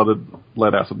smallest flooded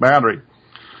lead acid battery.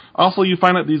 Also, you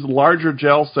find that these larger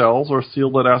gel cells or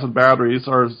sealed lead acid batteries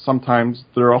are sometimes,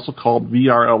 they're also called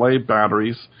VRLA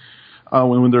batteries.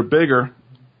 When they're bigger,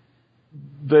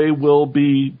 they will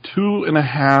be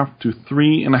 2.5 to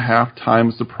 3.5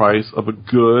 times the price of a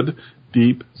good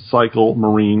deep cycle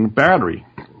marine battery.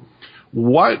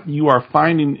 What you are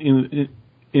finding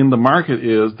in the market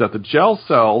is that the gel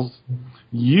cells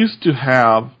used to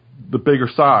have the bigger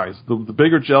size. The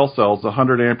bigger gel cells, the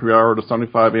 100 ampere hour to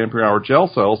 75 ampere hour gel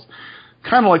cells,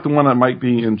 kind of like the one that might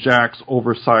be in Jack's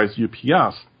oversized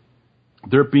UPS.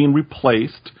 They're being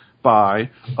replaced by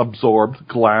absorbed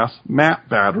glass mat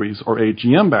batteries or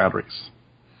AGM batteries.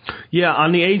 Yeah,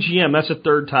 on the AGM, that's a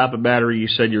third type of battery you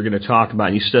said you were going to talk about,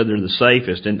 and you said they're the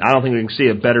safest. And I don't think we can see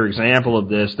a better example of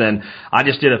this than I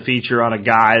just did a feature on a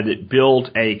guy that built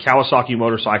a Kawasaki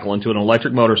motorcycle into an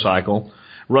electric motorcycle,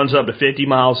 runs up to 50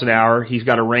 miles an hour. He's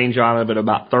got a range on it of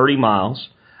about 30 miles,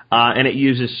 and it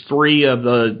uses 3 of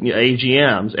the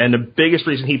AGMs. And the biggest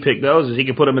reason he picked those is he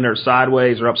can put them in there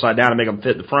sideways or upside down and make them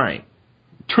fit the frame.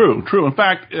 True. In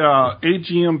fact,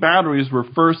 AGM batteries were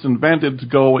first invented to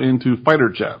go into fighter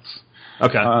jets.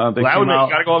 Okay. You got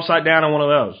to go upside down on one of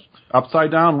those.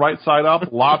 Upside down, right side up,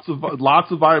 lots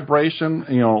of vibration,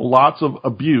 lots of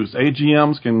abuse.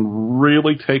 AGMs can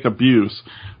really take abuse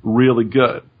really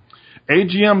good.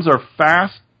 AGMs are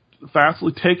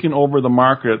fastly taking over the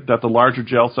market that the larger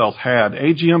gel cells had.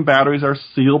 AGM batteries are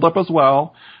sealed up as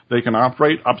well. They can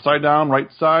operate upside down, right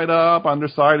side up,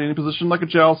 underside, any position like a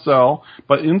gel cell,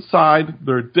 but inside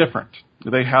they're different.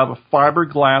 They have a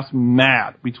fiberglass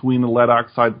mat between the lead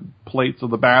oxide plates of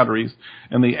the batteries,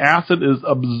 and the acid is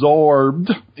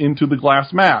absorbed into the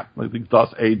glass mat,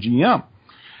 thus AGM.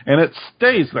 And it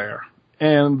stays there.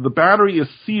 And the battery is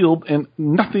sealed, and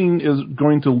nothing is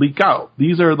going to leak out.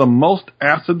 These are the most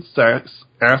acid-safe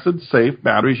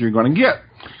batteries you're going to get.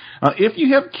 If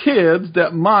you have kids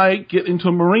that might get into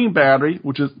a marine battery,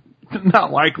 which is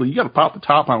not likely, you got to pop the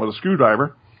top on with a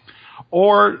screwdriver,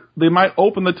 or they might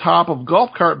open the top of a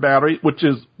golf cart battery, which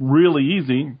is really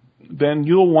easy, then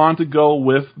you'll want to go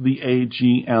with the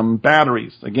AGM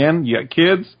batteries. Again, you got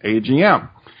kids, AGM.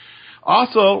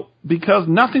 Also, because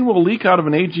nothing will leak out of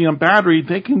an AGM battery,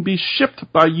 they can be shipped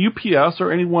by UPS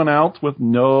or anyone else with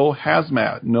no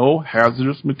hazmat, no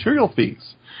hazardous material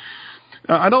fees.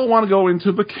 I don't want to go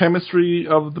into the chemistry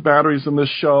of the batteries in this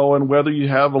show and whether you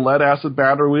have a lead-acid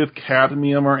battery with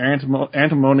cadmium or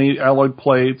antimony alloy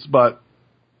plates, but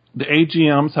the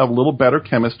AGMs have a little better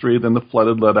chemistry than the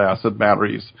flooded lead-acid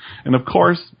batteries. And, of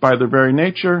course, by their very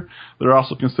nature, they're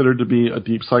also considered to be a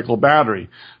deep-cycle battery.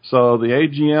 So the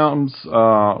AGMs,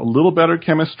 a little better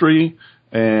chemistry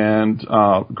and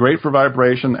great for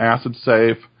vibration,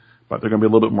 acid-safe, but they're going to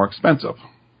be a little bit more expensive.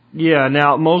 Yeah,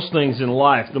 now, most things in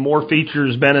life, the more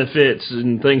features, benefits,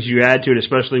 and things you add to it,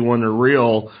 especially when they're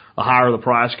real, the higher the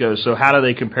price goes. So how do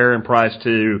they compare in price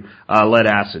to lead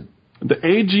acid? The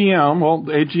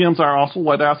AGMs are also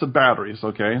lead-acid batteries,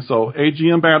 okay? So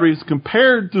AGM batteries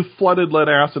compared to flooded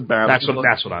lead-acid batteries.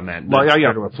 That's what I meant.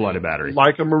 Yeah. To a flooded battery.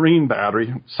 Like a marine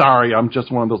battery. Sorry, I'm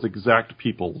just one of those exact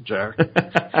people, Jack.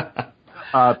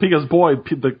 Because, boy,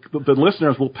 the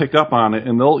listeners will pick up on it,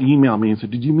 and they'll email me and say,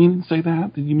 did you mean to say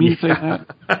that? Did you mean to say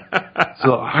that?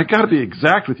 So I got to be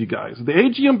exact with you guys. The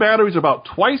AGM batteries are about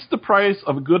twice the price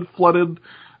of a good flooded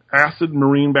acid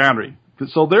marine battery.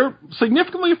 So they're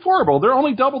significantly affordable. They're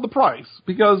only double the price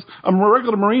because a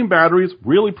regular marine battery is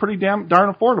really pretty darn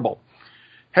affordable.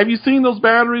 Have you seen those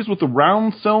batteries with the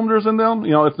round cylinders in them?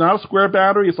 It's not a square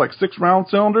battery. It's like 6 round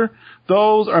cylinder.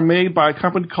 Those are made by a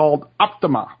company called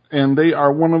Optima, and they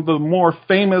are one of the more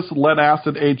famous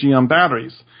lead-acid AGM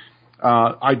batteries.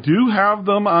 I do have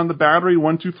them on the Battery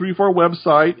 1234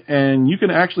 website, and you can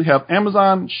actually have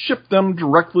Amazon ship them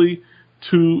directly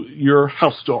to your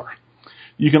house store.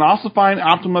 You can also find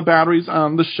Optima batteries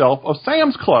on the shelf of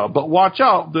Sam's Club, but watch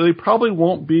out, they probably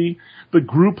won't be the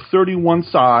Group 31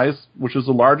 size, which is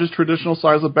the largest traditional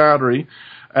size of battery,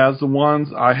 as the ones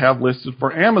I have listed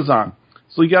for Amazon.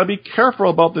 So you got to be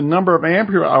careful about the number of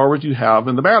ampere hours you have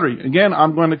in the battery. Again,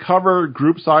 I'm going to cover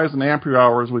group size and ampere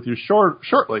hours with you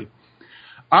shortly.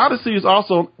 Odyssey is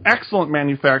also an excellent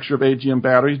manufacturer of AGM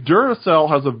batteries. Duracell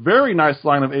has a very nice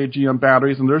line of AGM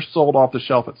batteries, and they're sold off the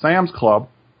shelf at Sam's Club.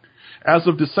 As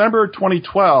of December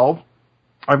 2012,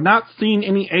 I've not seen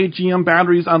any AGM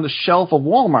batteries on the shelf of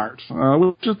Walmart,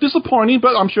 which is disappointing,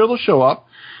 but I'm sure they'll show up.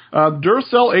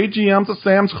 Duracell AGMs at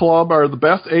Sam's Club are the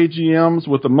best AGMs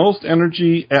with the most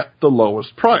energy at the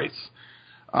lowest price.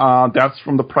 That's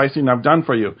from the pricing I've done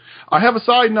for you. I have a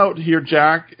side note here,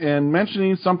 Jack, and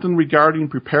mentioning something regarding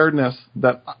preparedness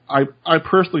that I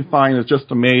personally find is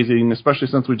just amazing, especially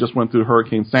since we just went through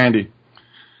Hurricane Sandy.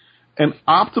 An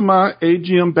Optima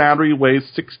AGM battery weighs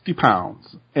 60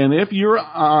 pounds, and if you're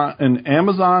an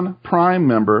Amazon Prime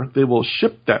member, they will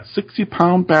ship that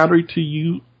 60-pound battery to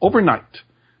you overnight,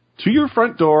 to your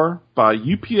front door by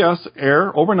UPS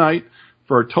Air overnight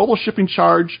for a total shipping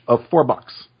charge of $4.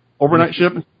 Overnight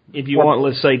shipping. If you want,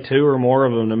 let's say, 2 or more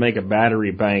of them to make a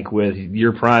battery bank with,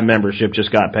 your Prime membership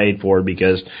just got paid for,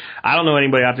 because I don't know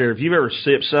anybody out there, if you've ever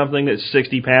shipped something that's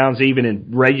 60 pounds, even in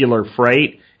regular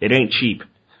freight, it ain't cheap.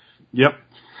 Yep.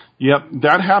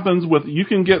 That happens with, you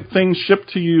can get things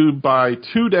shipped to you by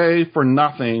 2 days for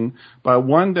nothing, by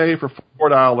 1 day for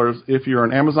 $4 if you're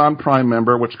an Amazon Prime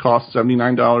member, which costs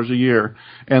 $79 a year.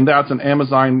 And that's an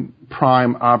Amazon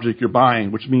Prime object you're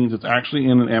buying, which means it's actually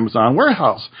in an Amazon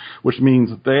warehouse, which means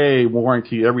they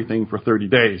warranty everything for 30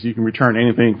 days. You can return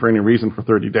anything for any reason for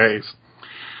 30 days.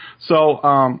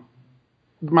 So,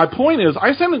 my point is,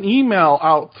 I sent an email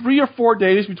out 3 or 4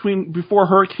 days before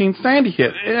Hurricane Sandy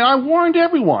hit, and I warned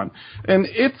everyone. And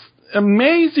it's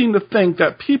amazing to think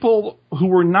that people who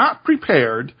were not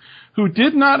prepared, who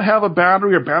did not have a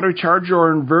battery or battery charger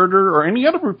or inverter or any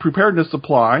other preparedness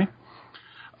supply,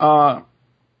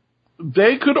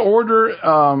 they could order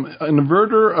an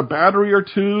inverter, a battery or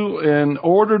two, and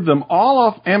order them all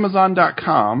off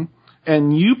Amazon.com,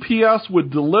 and UPS would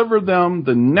deliver them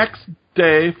the next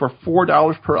day for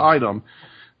 $4 per item.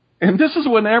 And this is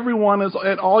when everyone is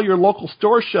at all your local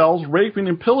store shelves raping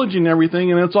and pillaging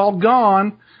everything, and it's all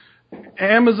gone.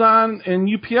 Amazon and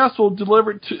UPS will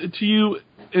deliver it to you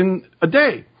in a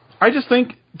day. I just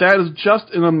think that is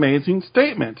just an amazing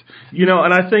statement. You know,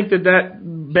 and I think that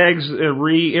begs a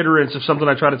reiterance of something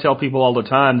I try to tell people all the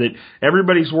time, that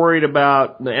everybody's worried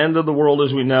about the end of the world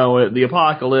as we know it, the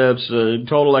apocalypse,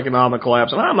 total economic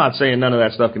collapse. And I'm not saying none of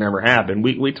that stuff can ever happen.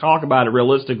 We talk about it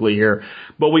realistically here.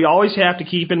 But we always have to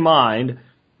keep in mind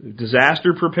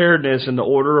disaster preparedness in the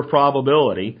order of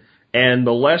probability. And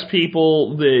the less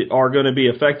people that are going to be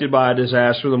affected by a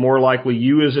disaster, the more likely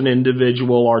you as an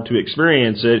individual are to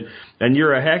experience it. And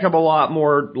you're a heck of a lot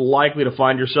more likely to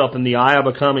find yourself in the eye of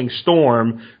a coming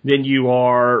storm than you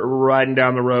are riding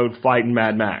down the road fighting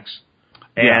Mad Max.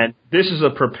 And this is a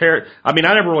prepared, I mean,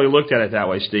 I never really looked at it that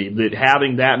way, Steve, that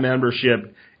having that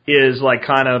membership is like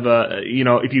kind of a, you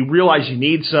know, if you realize you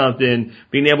need something,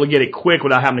 being able to get it quick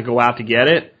without having to go out to get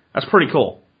it, that's pretty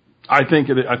cool. I think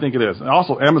it is. And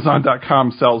also,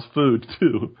 Amazon.com sells food,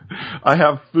 too. I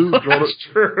have food. That's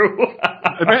true.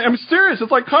 I'm serious.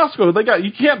 It's like Costco.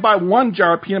 You can't buy 1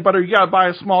 jar of peanut butter. You got to buy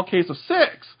a small case of 6.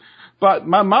 But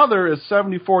my mother is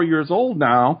 74 years old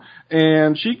now,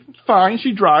 and she's fine.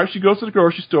 She drives. She goes to the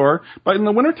grocery store. But in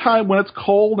the wintertime, when it's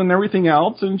cold and everything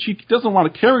else, and she doesn't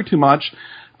want to carry too much,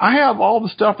 I have all the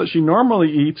stuff that she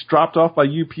normally eats dropped off by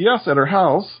UPS at her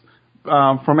house.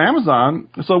 From Amazon,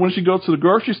 so when she goes to the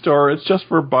grocery store, it's just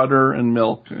for butter and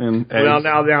milk and eggs. Well,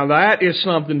 now that is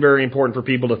something very important for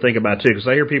people to think about too, because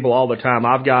I hear people all the time.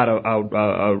 I've got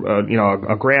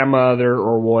a grandmother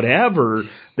or whatever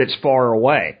that's far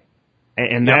away,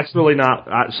 and that's really not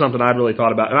something I've really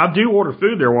thought about. And I do order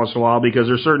food there once in a while because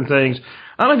there's certain things.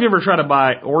 I don't know if you ever try to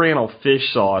buy Oriental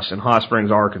fish sauce in Hot Springs,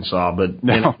 Arkansas, but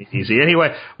no. It's easy.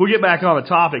 Anyway, we'll get back on the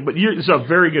topic, but it's a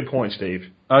very good point, Steve.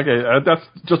 Okay, that's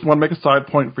just want to make a side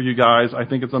point for you guys. I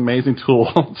think it's an amazing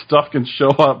tool. Stuff can show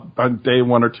up on day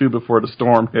 1 or 2 before the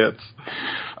storm hits.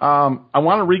 I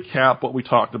want to recap what we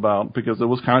talked about because it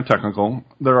was kind of technical.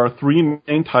 There are 3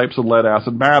 main types of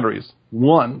lead-acid batteries.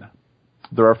 1,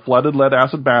 there are flooded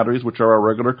lead-acid batteries, which are our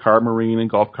regular car, marine, and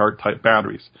golf cart type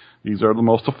batteries. These are the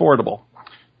most affordable.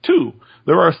 2,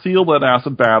 there are sealed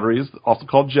lead-acid batteries, also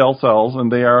called gel cells,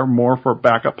 and they are more for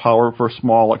backup power for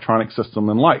small electronic system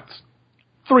and lights.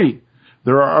 3,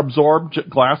 there are absorbed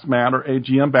glass mat or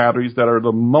AGM batteries that are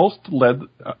the most lead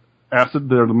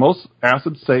they're the most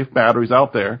acid-safe batteries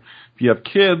out there. If you have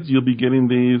kids, you'll be getting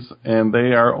these, and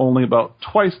they are only about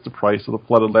twice the price of the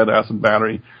flooded lead-acid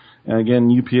battery. And again,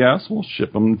 UPS will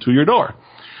ship them to your door.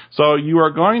 So you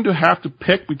are going to have to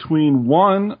pick between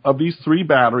one of these three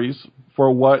batteries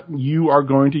for what you are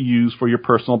going to use for your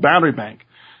personal battery bank.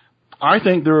 I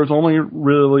think there is only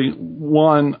really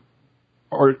one,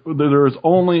 or there is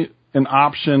only an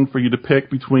option for you to pick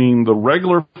between the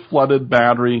regular flooded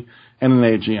battery and an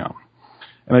AGM.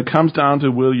 And it comes down to,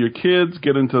 will your kids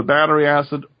get into battery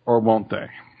acid or won't they?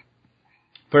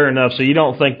 Fair enough. So you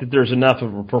don't think that there's enough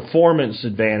of a performance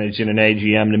advantage in an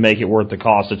AGM to make it worth the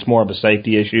cost? It's more of a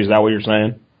safety issue. Is that what you're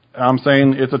saying? I'm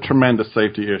saying it's a tremendous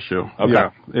safety issue. Okay. Yeah,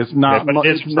 it's not. But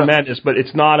it's tremendous, but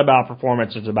it's not about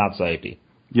performance. It's about safety.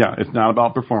 Yeah, it's not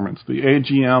about performance. The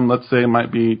AGM, let's say,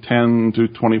 might be 10 to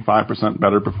 25%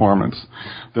 better performance.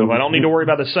 So if I don't need to worry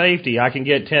about the safety, I can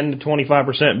get 10 to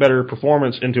 25% better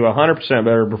performance into 100%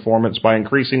 better performance by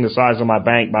increasing the size of my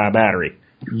bank by a battery.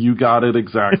 You got it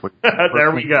exactly.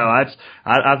 There we go.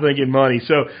 I'm thinking money.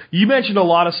 So you mentioned a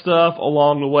lot of stuff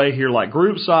along the way here, like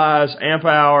group size, amp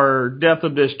hour, depth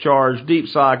of discharge, deep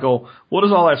cycle. What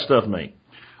does all that stuff mean?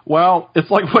 Well, it's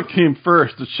like what came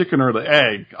first, the chicken or the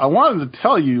egg. I wanted to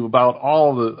tell you about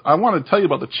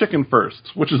the chicken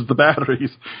first, which is the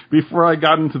batteries, before I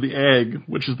got into the egg,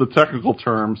 which is the technical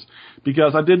terms,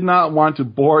 because I did not want to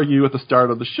bore you at the start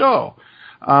of the show.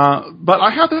 But I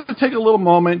have to take a little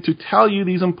moment to tell you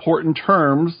these important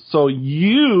terms so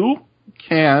you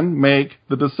can make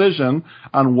the decision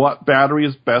on what battery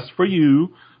is best for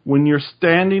you when you're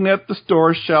standing at the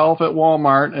store shelf at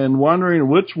Walmart and wondering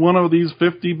which one of these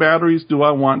 50 batteries do I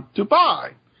want to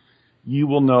buy. You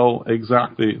will know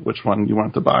exactly which one you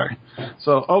want to buy.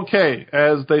 So, okay,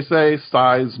 as they say,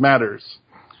 size matters.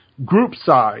 Group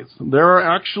size. There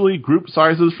are actually group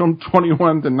sizes from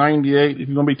 21 to 98, if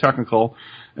you're going to be technical.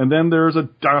 And then there's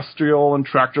industrial and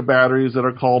tractor batteries that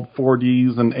are called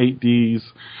 4Ds and 8Ds.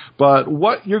 But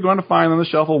what you're going to find on the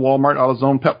shelf of Walmart,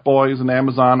 AutoZone, Pep Boys, and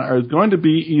Amazon are going to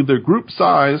be either group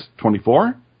size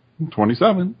 24,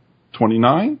 27,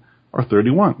 29, or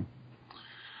 31.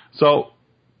 So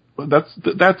that's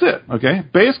it, okay?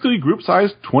 Basically, group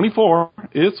size 24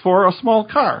 is for a small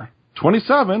car.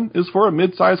 27 is for a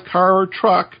mid-sized car or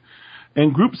truck,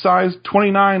 and group size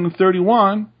 29 and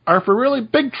 31 are for really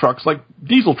big trucks like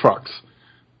diesel trucks.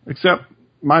 Except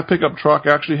my pickup truck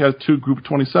actually has 2 group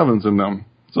 27s in them,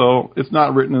 so it's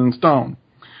not written in stone.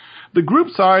 The group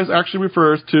size actually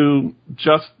refers to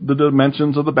just the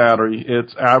dimensions of the battery,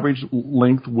 its average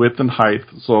length, width, and height,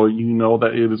 so you know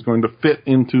that it is going to fit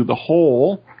into the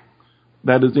hole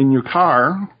that is in your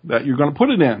car that you're going to put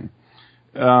it in.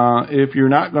 If you're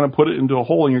not going to put it into a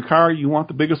hole in your car, you want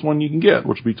the biggest one you can get,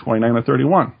 which would be 29 or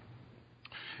 31.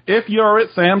 If you're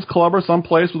at Sam's Club or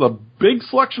someplace with a big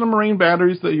selection of marine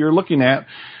batteries that you're looking at,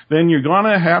 then you're going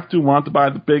to have to want to buy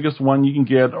the biggest one you can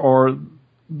get, or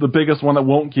the biggest one that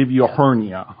won't give you a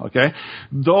hernia, okay?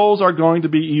 Those are going to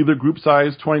be either group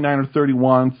size 29 or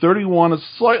 31. 31 is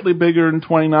slightly bigger than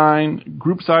 29.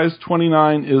 Group size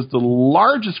 29 is the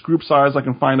largest group size I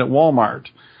can find at Walmart.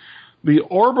 The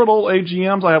orbital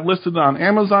AGMs I have listed on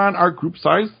Amazon are group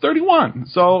size 31.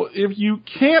 So if you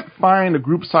can't find a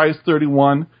group size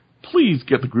 31, please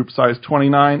get the group size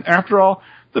 29. After all,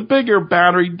 the bigger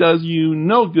battery does you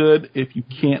no good if you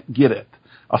can't get it.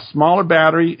 A smaller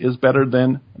battery is better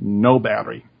than no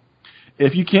battery.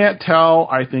 If you can't tell,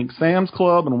 I think Sam's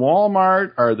Club and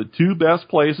Walmart are the 2 best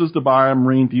places to buy a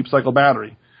marine deep cycle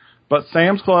battery. But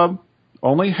Sam's Club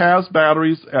only has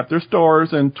batteries at their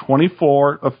stores in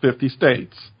 24 of 50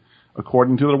 states,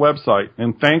 according to their website.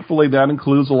 And thankfully, that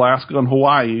includes Alaska and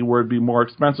Hawaii, where it'd be more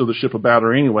expensive to ship a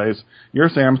battery anyways. Your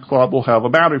Sam's Club will have a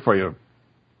battery for you.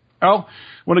 Well,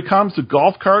 when it comes to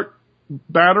golf cart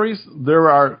batteries,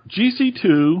 there are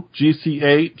GC2,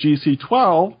 GC8,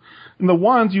 GC12, and the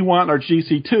ones you want are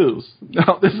GC2s.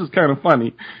 Now, this is kind of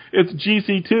funny. It's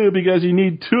GC2 because you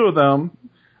need 2 of them.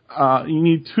 You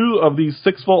need 2 of these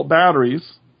 6-volt batteries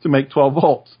to make 12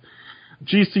 volts.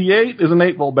 GC8 is an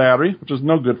 8-volt battery, which is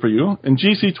no good for you, and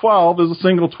GC12 is a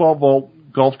single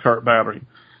 12-volt golf cart battery.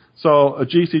 So a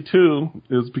GC2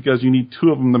 is because you need 2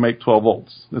 of them to make 12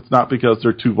 volts. It's not because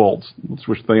they're 2 volts,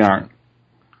 which they aren't.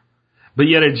 But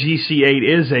yet a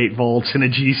GC8 is 8 volts and a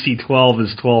GC12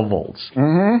 is 12 volts.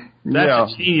 Mm-hmm.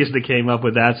 That's a genius that came up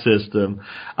with that system.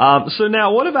 So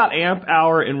now, what about amp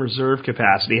hour and reserve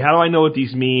capacity? How do I know what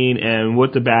these mean and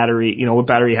what the battery, what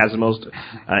battery has the most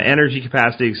energy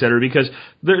capacity, et cetera? Because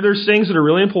there's things that are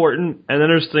really important, and then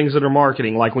there's things that are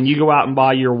marketing. Like when you go out and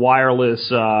buy your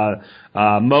wireless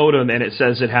modem, and it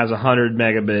says it has 100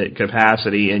 megabit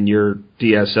capacity, and your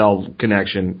DSL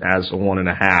connection has a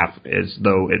 1.5, as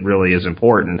though it really is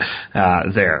important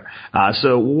there.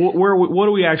 So what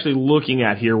are we actually looking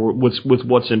at here with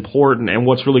what's important and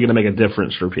what's really going to make a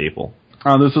difference for people?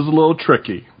 This is a little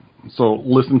tricky, so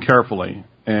listen carefully.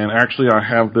 And actually, I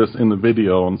have this in the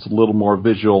video, and it's a little more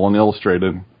visual and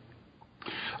illustrated.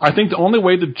 I think the only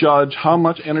way to judge how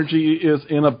much energy is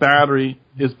in a battery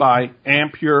is by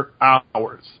ampere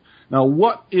hours. Now,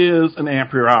 what is an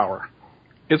ampere hour?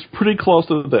 It's pretty close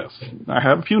to this. I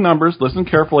have a few numbers. Listen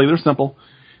carefully. They're simple.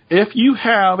 If you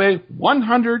have a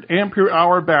 100 ampere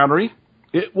hour battery,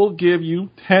 it will give you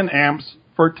 10 amps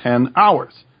for 10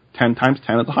 hours. 10 times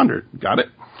 10 is 100. Got it?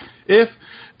 If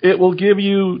it will give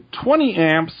you 20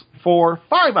 amps for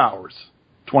 5 hours,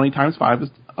 20 times 5 is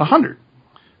 100.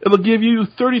 It'll give you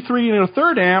 33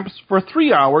 1/3 amps for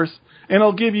 3 hours, and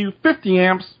it'll give you 50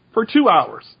 amps for 2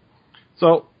 hours.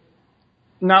 So,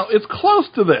 now it's close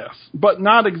to this, but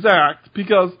not exact,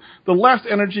 because the less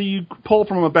energy you pull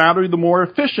from a battery, the more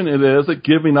efficient it is at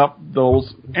giving up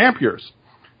those amperes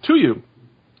to you.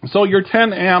 So your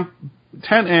 10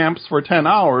 amps for 10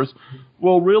 hours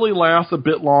will really last a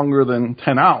bit longer than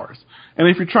 10 hours. And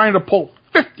if you're trying to pull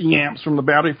 50 amps from the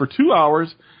battery for 2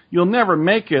 hours, you'll never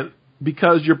make it,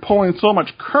 because you're pulling so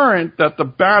much current that the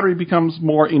battery becomes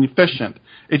more inefficient.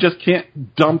 It just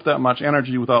can't dump that much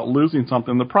energy without losing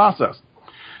something in the process.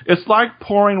 It's like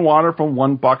pouring water from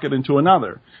one bucket into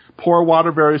another. Pour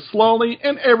water very slowly,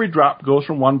 and every drop goes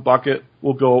from one bucket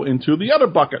will go into the other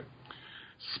bucket.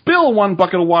 Spill one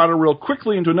bucket of water real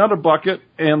quickly into another bucket,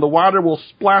 and the water will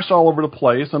splash all over the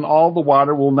place, and all the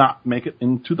water will not make it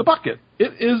into the bucket.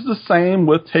 It is the same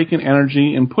with taking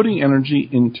energy and putting energy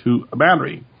into a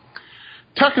battery.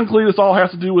 Technically, this all has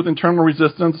to do with internal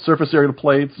resistance, surface area of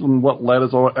plates, and what lead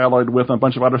is alloyed with, and a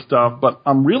bunch of other stuff, but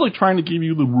I'm really trying to give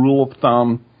you the rule of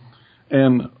thumb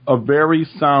and a very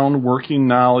sound working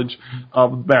knowledge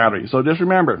of the battery. So just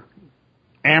remember,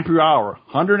 ampere hour.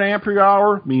 100 ampere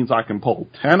hour means I can pull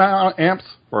 10 amps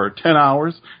for 10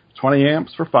 hours, 20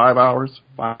 amps for 5 hours,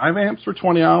 5 amps for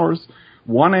 20 hours,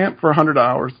 1 amp for 100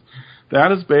 hours.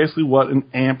 That is basically what an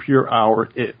ampere hour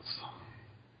is.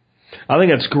 I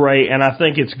think that's great, and I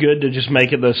think it's good to just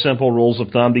make it those simple rules of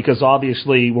thumb, because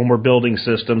obviously when we're building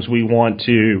systems, we want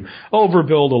to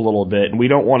overbuild a little bit, and we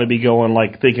don't want to be going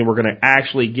like thinking we're going to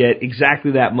actually get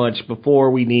exactly that much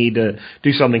before we need to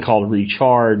do something called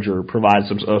recharge or provide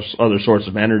some other sorts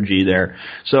of energy there.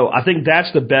 So I think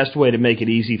that's the best way to make it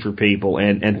easy for people,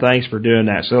 and thanks for doing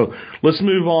that. So let's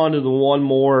move on to the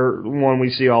one we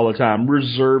see all the time,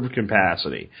 reserve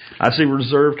capacity. I see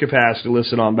reserve capacity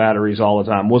listed on batteries all the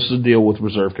time. What's the deal with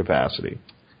reserve capacity?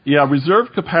 Yeah, reserve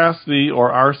capacity,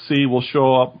 or RC, will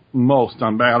show up most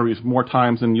on batteries more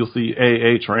times than you'll see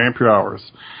AH or ampere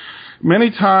hours.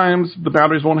 Many times the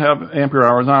batteries won't have ampere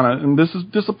hours on it, and this is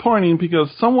disappointing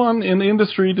because someone in the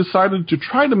industry decided to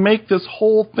try to make this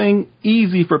whole thing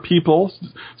easy for people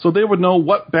so they would know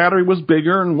what battery was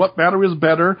bigger and what battery was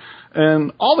better,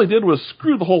 and all they did was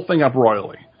screw the whole thing up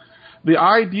royally. The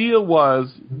idea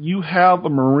was you have a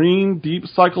marine deep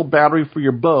cycle battery for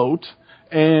your boat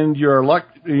and your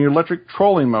electric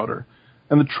trolling motor.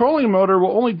 And the trolling motor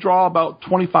will only draw about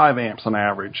 25 amps on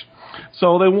average.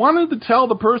 So they wanted to tell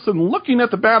the person looking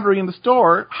at the battery in the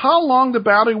store how long the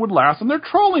battery would last in their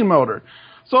trolling motor.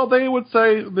 So they would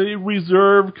say the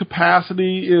reserve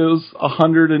capacity is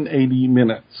 180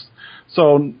 minutes.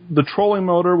 So the trolling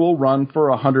motor will run for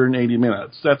 180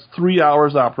 minutes. That's 3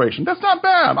 hours operation. That's not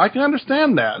bad. I can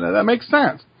understand that. That makes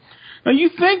sense. Now, you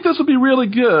think this would be really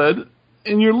good,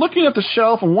 and you're looking at the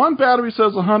shelf, and one battery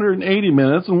says 180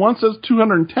 minutes, and one says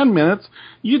 210 minutes.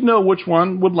 You'd know which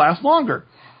one would last longer.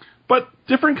 But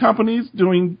different companies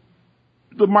doing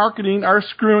the marketing are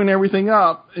screwing everything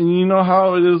up, and you know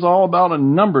how it is all about a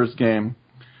numbers game.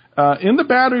 In the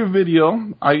battery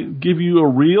video, I give you a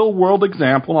real-world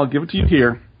example, and I'll give it to you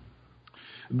here.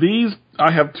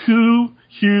 I have 2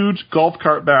 huge golf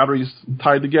cart batteries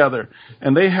tied together,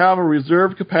 and they have a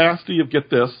reserve capacity of, get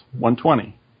this,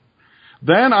 120.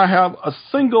 Then I have a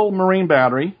single marine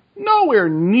battery, nowhere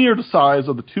near the size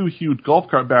of the 2 huge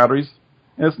golf cart batteries,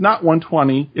 and it's not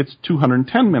 120, it's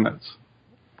 210 minutes.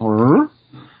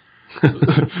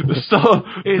 So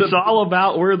it's all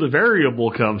about where the variable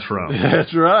comes from.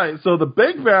 That's right. So the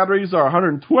big batteries are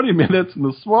 120 minutes and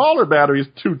the smaller batteries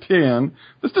 210.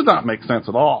 This does not make sense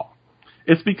at all.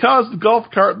 It's because the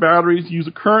golf cart batteries use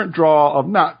a current draw of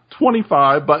not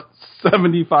 25 but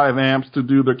 75 amps to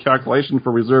do their calculation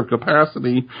for reserve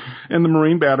capacity, and the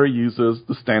marine battery uses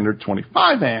the standard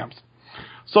 25 amps.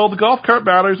 So the golf cart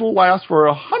batteries will last for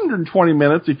 120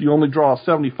 minutes if you only draw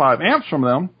 75 amps from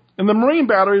them, and the marine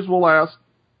batteries will last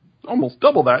almost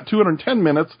double that, 210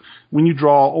 minutes, when you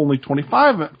draw only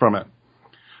 25 from it.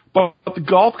 But the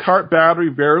golf cart battery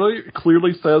very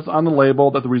clearly says on the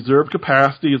label that the reserve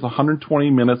capacity is 120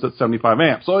 minutes at 75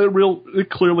 amps. So it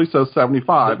clearly says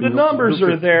 75. The numbers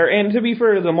are there, and to be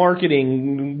fair to the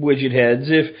marketing widget heads,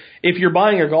 if you're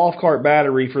buying a golf cart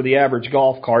battery for the average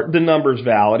golf cart, the number's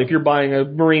valid. If you're buying a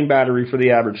marine battery for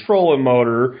the average trolling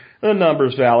motor, the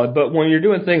number's valid. But when you're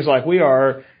doing things like we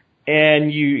are,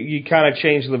 and you kind of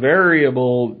change the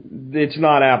variable, it's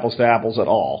not apples to apples at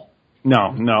all.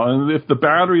 No. And if the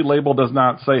battery label does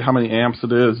not say how many amps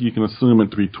it is, you can assume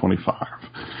it to be 25.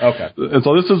 Okay. And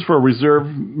so this is for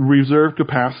reserve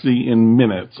capacity in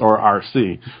minutes, or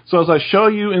RC. So as I show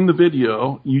you in the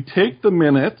video, you take the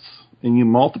minutes and you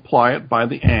multiply it by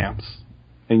the amps,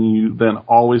 and you then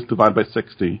always divide by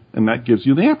 60, and that gives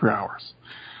you the ampere hours.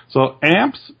 So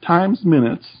amps times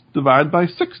minutes divided by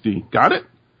 60. Got it?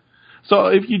 So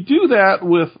if you do that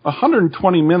with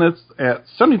 120 minutes at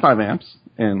 75 amps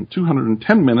and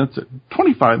 210 minutes at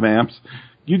 25 amps,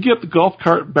 you get the golf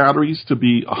cart batteries to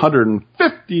be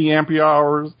 150 ampere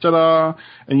hours, ta-da,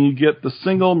 and you get the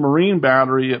single marine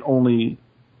battery at only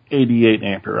 88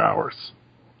 ampere hours.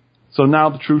 So now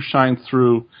the truth shines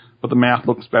through, but the math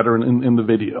looks better in the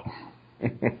video.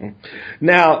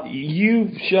 Now,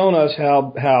 you've shown us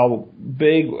how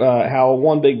big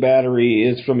one big battery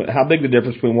is how big the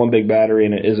difference between one big battery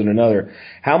and is in another.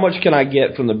 How much can I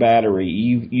get from the battery?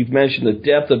 You've mentioned the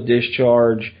depth of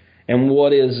discharge and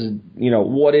what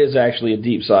is actually a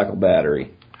deep cycle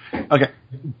battery. Okay,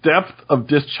 depth of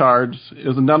discharge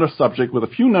is another subject with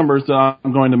a few numbers that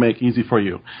I'm going to make easy for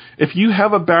you. If you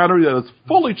have a battery that is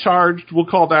fully charged, we'll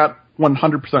call that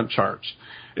 100% charged.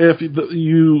 If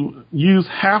you use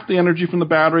half the energy from the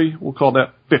battery, we'll call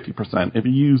that 50%. If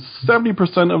you use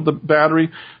 70% of the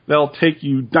battery, that'll take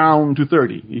you down to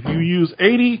 30. If you use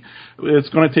 80, it's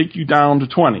going to take you down to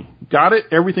 20. Got it?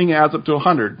 Everything adds up to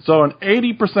 100. So an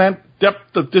 80%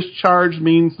 depth of discharge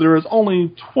means there is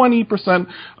only 20%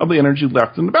 of the energy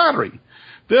left in the battery.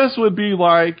 This would be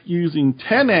like using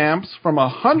 10 amps from a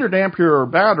 100 ampere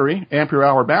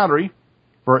hour battery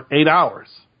for 8 hours.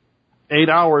 8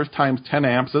 hours times 10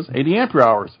 amps is 80 ampere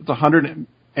hours. It's a 100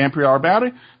 ampere hour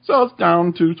battery, so it's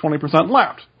down to 20%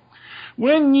 left.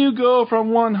 When you go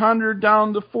from 100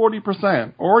 down to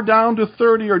 40%, or down to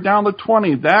 30, or down to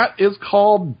 20, that is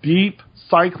called deep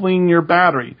cycling your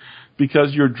battery,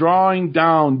 because you're drawing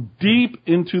down deep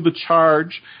into the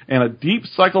charge, and a deep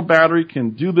cycle battery can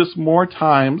do this more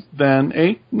times than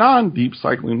a non-deep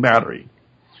cycling battery.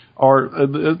 Or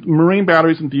marine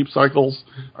batteries and deep cycles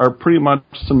are pretty much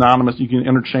synonymous. You can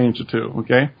interchange the two,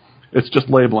 okay? It's just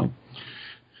labeling.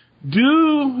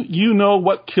 Do you know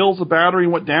what kills a battery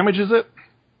and what damages it?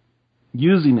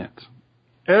 Using it.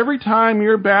 Every time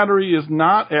your battery is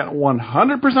not at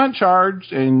 100%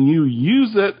 charged and you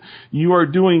use it, you are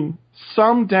doing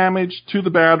some damage to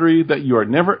the battery that you are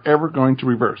never ever going to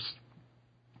reverse.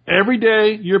 Every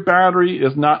day your battery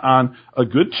is not on a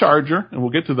good charger, and we'll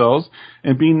get to those,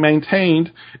 and being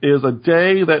maintained is a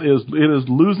day that it is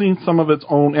losing some of its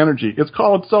own energy. It's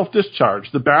called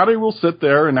self-discharge. The battery will sit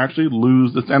there and actually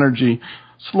lose its energy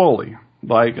slowly,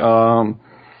 like 3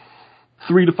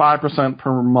 to 5%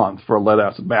 per month for a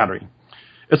lead-acid battery.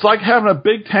 It's like having a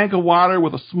big tank of water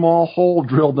with a small hole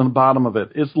drilled in the bottom of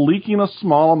it. It's leaking a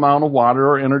small amount of water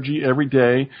or energy every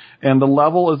day, and the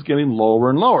level is getting lower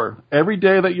and lower. Every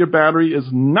day that your battery is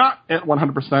not at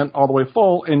 100% all the way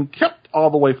full and kept all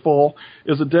the way full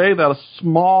is a day that a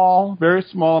small, very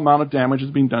small amount of damage is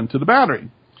being done to the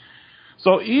battery.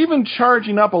 So even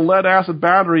charging up a lead-acid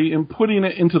battery and putting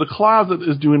it into the closet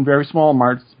is doing very small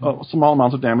amounts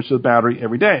of damage to the battery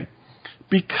every day.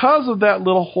 Because of that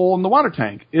little hole in the water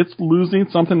tank, it's losing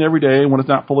something every day when it's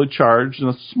not fully charged, and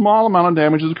a small amount of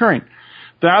damage is occurring.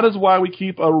 That is why we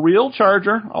keep a real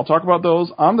charger, I'll talk about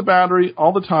those, on the battery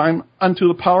all the time until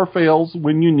the power fails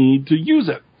when you need to use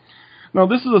it. Now,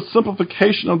 this is a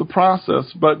simplification of the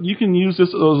process, but you can use this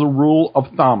as a rule of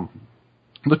thumb.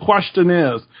 The question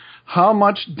is, how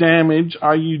much damage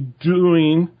are you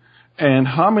doing, and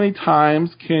how many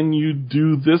times can you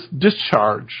do this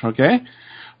discharge, okay?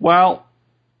 Well,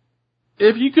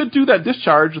 if you could do that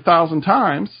discharge 1,000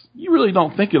 times, you really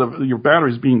don't think of your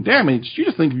batteries being damaged. You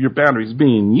just think of your batteries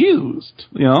being used,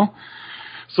 you know.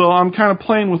 So I'm kind of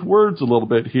playing with words a little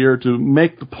bit here to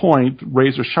make the point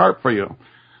razor sharp for you.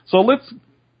 So let's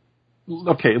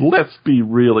be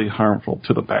really harmful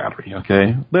to the battery,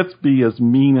 okay? Let's be as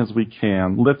mean as we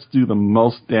can. Let's do the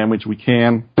most damage we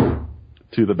can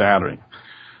to the battery.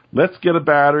 Let's get a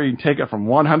battery and take it from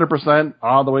 100%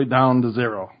 all the way down to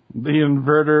 0. The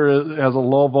inverter has a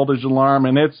low voltage alarm,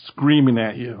 and it's screaming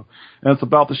at you, and it's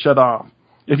about to shut off.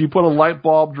 If you put a light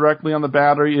bulb directly on the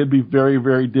battery, it'd be very,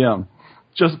 very dim,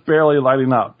 just barely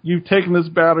lighting up. You've taken this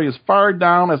battery as far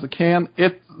down as it can,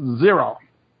 it's 0.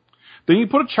 Then you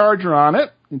put a charger on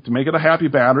it to make it a happy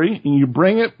battery, and you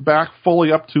bring it back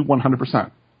fully up to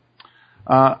 100%.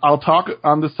 I'll talk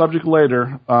on this subject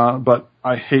later, but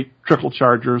I hate trickle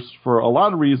chargers for a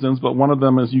lot of reasons, but one of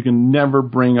them is you can never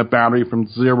bring a battery from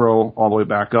 0 all the way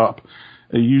back up.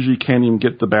 You usually can't even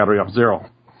get the battery up 0.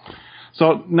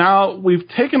 So now we've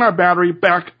taken our battery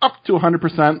back up to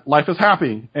 100%, life is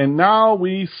happy, and now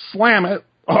we slam it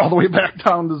all the way back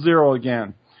down to 0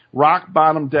 again, rock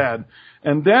bottom dead,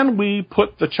 and then we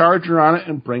put the charger on it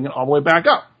and bring it all the way back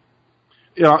up.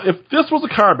 You know, if this was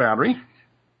a car battery,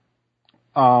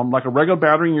 like a regular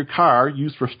battery in your car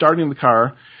used for starting the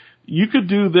car, you could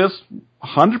do this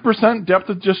 100% depth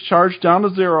of discharge down to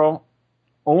 0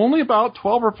 only about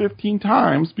 12 or 15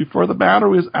 times before the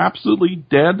battery is absolutely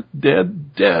dead,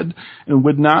 and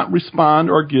would not respond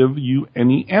or give you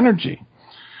any energy.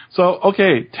 So,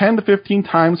 okay, 10 to 15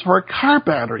 times for a car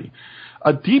battery.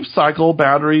 A deep cycle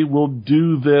battery will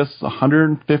do this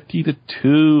 150 to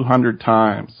 200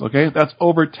 times, okay? That's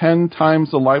over 10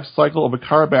 times the life cycle of a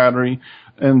car battery,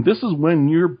 and this is when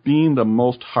you're being the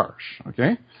most harsh,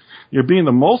 okay? You're being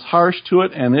the most harsh to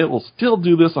it, and it will still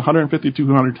do this 150 to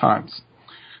 200 times.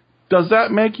 Does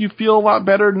that make you feel a lot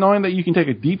better knowing that you can take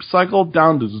a deep cycle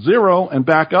down to 0 and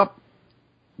back up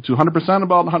to 100%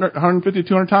 about 150 to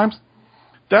 200 times?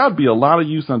 That would be a lot of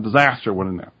use and a disaster,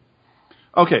 wouldn't it?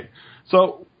 Okay,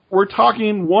 so we're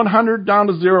talking 100 down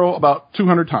to 0 about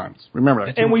 200 times. Remember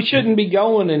that. And we shouldn't be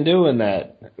going and doing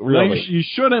that, really. No, you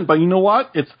shouldn't, but you know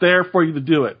what? It's there for you to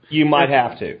do it. You might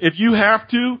have to. If you have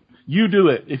to, you do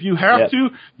it. If you have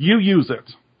to, you use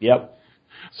it. Yep.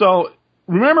 So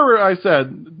remember I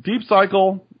said deep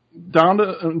cycle down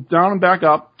and back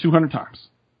up 200 times.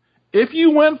 If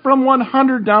you went from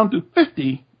 100 down to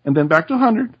 50 and then back to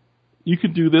 100, you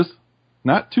could do this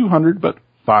not 200 but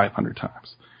 500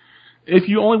 times. If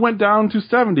you only went down to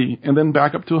 70 and then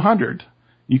back up to 100,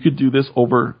 you could do this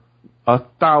over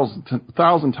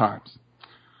 1,000 times.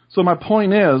 So my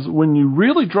point is, when you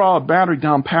really draw a battery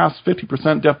down past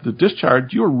 50% depth of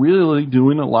discharge, you're really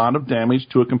doing a lot of damage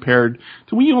to it compared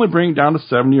to when you only bring it down to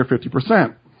 70 or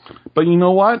 50%. But you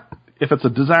know what? If it's a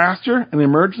disaster, an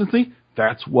emergency,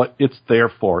 that's what it's there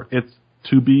for. It's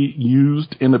to be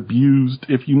used and abused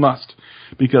if you must,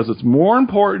 because it's more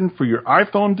important for your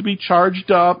iPhone to be charged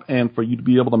up and for you to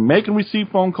be able to make and receive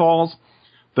phone calls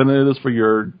than it is for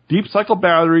your deep cycle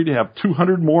battery to have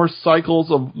 200 more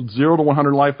cycles of 0 to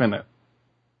 100 life in it.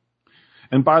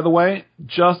 And by the way,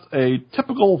 just a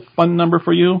typical fun number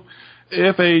for you.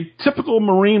 If a typical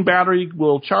marine battery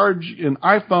will charge an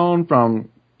iPhone from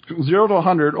 0 to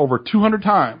 100 over 200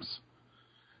 times,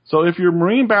 so if your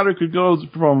marine battery could go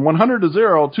from 100 to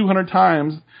 0 200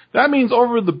 times, that means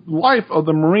over the life of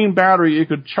the marine battery, it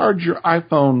could charge your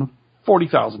iPhone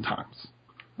 40,000 times.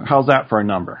 How's that for a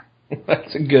number?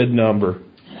 That's a good number.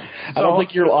 I don't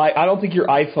think your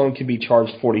iPhone can be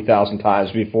charged 40,000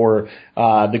 times before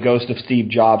the ghost of Steve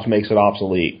Jobs makes it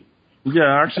obsolete.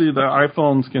 Yeah, actually, the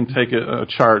iPhones can take a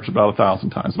charge about 1,000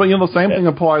 times. But, you know, the same thing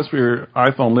applies for your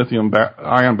iPhone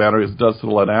lithium-ion battery as it does to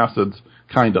the lead acids,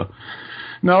 kind of.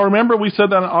 Now, remember we said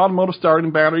that an automotive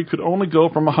starting battery could only go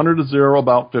from 100 to 0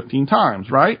 about 15 times,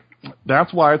 right?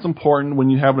 That's why it's important when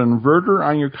you have an inverter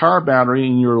on your car battery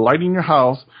and you're lighting your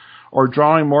house or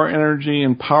drawing more energy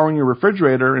and powering your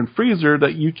refrigerator and freezer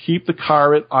that you keep the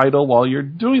car at idle while you're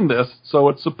doing this, so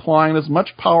it's supplying as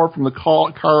much power from the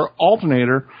car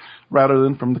alternator rather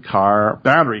than from the car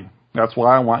battery. That's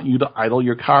why I want you to idle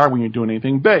your car when you're doing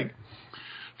anything big.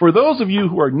 For those of you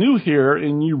who are new here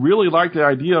and you really like the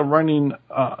idea of running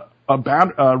a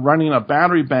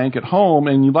battery bank at home,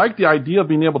 and you like the idea of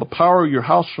being able to power your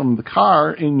house from the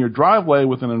car in your driveway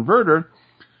with an inverter,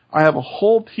 I have a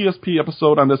whole TSP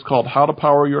episode on this called How to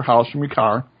Power Your House from Your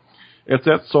Car. It's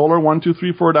at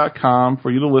solar1234.com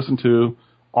for you to listen to.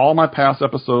 All my past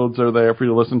episodes are there for you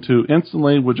to listen to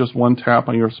instantly with just one tap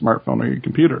on your smartphone or your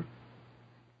computer.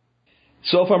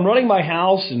 So if I'm running my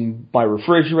house and my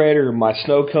refrigerator and my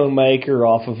snow cone maker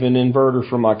off of an inverter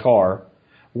for my car,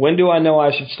 when do I know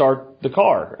I should start the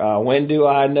car? When do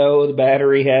I know the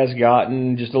battery has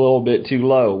gotten just a little bit too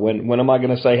low? When am I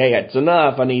going to say, hey, it's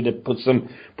enough, I need to put some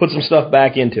stuff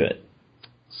back into it?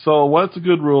 So what's a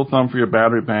good rule of thumb for your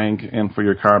battery bank and for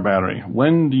your car battery?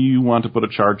 When do you want to put a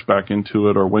charge back into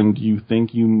it, or when do you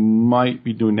think you might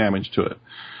be doing damage to it?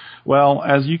 Well,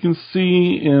 as you can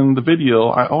see in the video,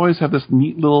 I always have this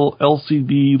neat little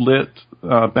LCD lit,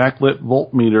 backlit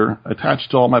voltmeter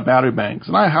attached to all my battery banks.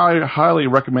 And I highly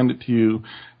recommend it to you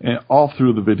all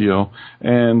through the video.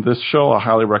 And this show, I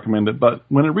highly recommend it. But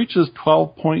when it reaches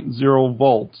 12.0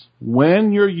 volts,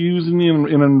 when you're using an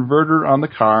inverter on the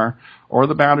car or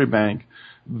the battery bank,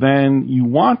 then you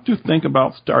want to think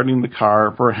about starting the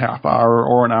car for a half hour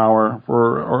or an hour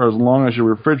or as long as your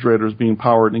refrigerator is being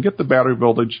powered and get the battery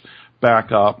voltage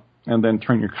back up and then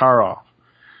turn your car off.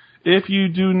 If you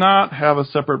do not have a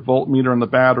separate voltmeter on the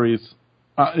batteries,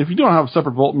 if you don't have a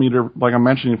separate voltmeter like I'm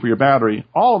mentioning for your battery,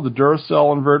 all of the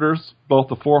Duracell inverters, both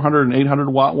the 400 and 800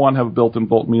 watt one, have a built-in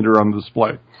voltmeter on the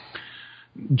display.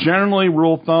 Generally,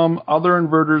 rule of thumb, other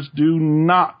inverters do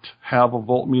not have a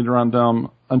voltmeter on them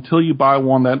until you buy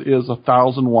one that is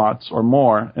 1,000 watts or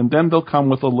more, and then they'll come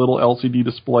with a little LCD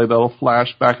display that'll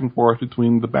flash back and forth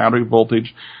between the battery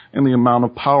voltage and the amount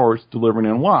of power it's delivering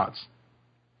in watts.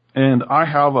 And I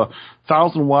have a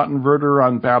 1,000 watt inverter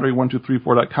on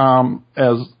battery1234.com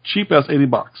as cheap as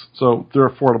 $80, so they're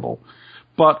affordable.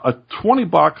 But a $20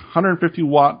 150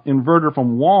 watt inverter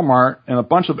from Walmart and a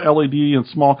bunch of LED and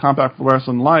small compact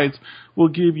fluorescent lights will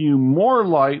give you more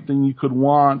light than you could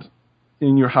want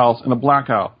in your house in a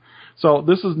blackout. So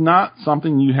this is not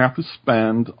something you have to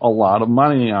spend a lot of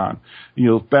money on.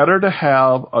 It's better to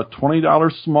have a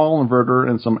 $20 small inverter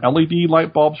and some LED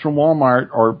light bulbs from Walmart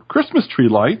or Christmas tree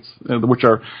lights, which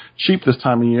are cheap this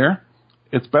time of year.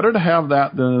 It's better to have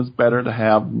that than it's better to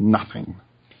have nothing.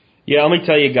 Yeah, let me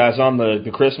tell you guys, on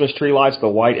the Christmas tree lights, the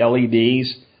white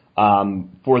LEDs,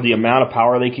 for the amount of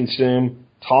power they consume,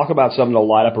 talk about something to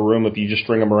light up a room if you just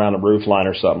string them around a roof line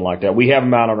or something like that. We have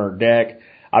them out on our deck.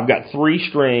 I've got 3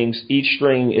 strings. Each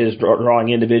string is drawing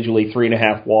individually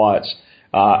 3.5 watts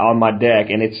on my deck,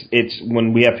 and it's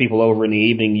when we have people over in the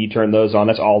evening, you turn those on.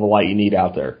 That's all the light you need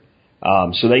out there.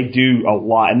 So they do a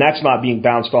lot, and that's not being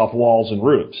bounced off walls and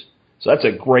roofs. So that's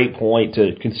a great point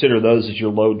to consider those as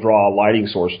your low draw lighting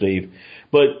source, Steve.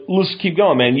 But let's keep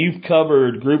going, man. You've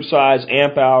covered group size,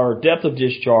 amp hour, depth of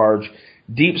discharge,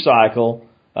 deep cycle.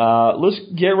 Let's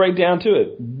get right down to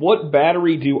it. What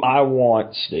battery do I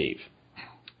want, Steve?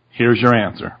 Here's your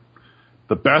answer.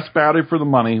 The best battery for the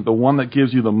money, the one that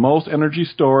gives you the most energy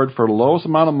stored for the lowest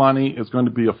amount of money, is going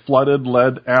to be a flooded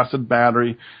lead acid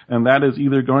battery, and that is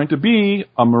either going to be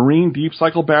a Marine Deep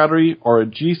Cycle battery or a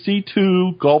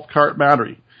GC2 golf cart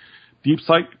battery. Deep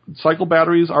cycle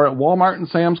batteries are at Walmart and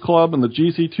Sam's Club, and the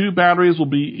GC2 batteries will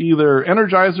be either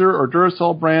Energizer or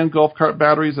Duracell brand golf cart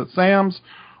batteries at Sam's,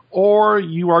 or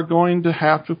you are going to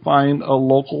have to find a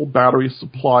local battery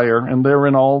supplier, and they're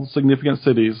in all significant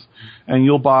cities, and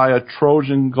you'll buy a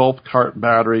Trojan golf cart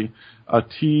battery. A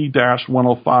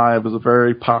T-105 is a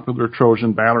very popular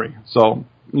Trojan battery. So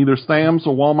either Sam's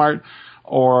or Walmart,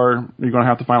 or you're going to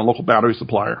have to find a local battery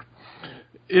supplier.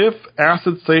 If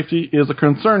acid safety is a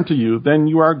concern to you, then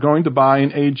you are going to buy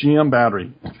an AGM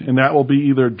battery, and that will be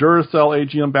either Duracell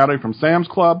AGM battery from Sam's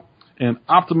Club, an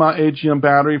Optima AGM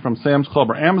battery from Sam's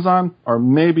Club or Amazon, or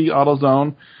maybe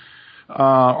AutoZone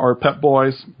or Pep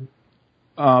Boys.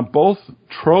 Both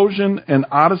Trojan and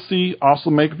Odyssey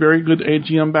also make very good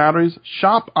AGM batteries.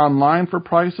 Shop online for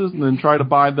prices and then try to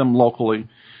buy them locally.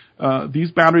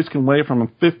 These batteries can weigh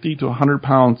from 50 to 100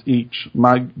 pounds each.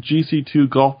 My GC2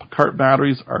 golf cart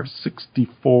batteries are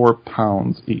 64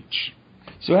 pounds each.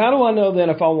 So how do I know then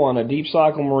if I want a deep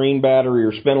cycle marine battery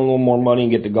or spend a little more money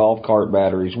and get the golf cart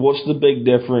batteries? What's the big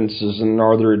differences, and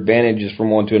are there advantages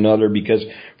from one to another? Because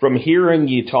from hearing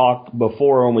you talk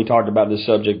before when we talked about this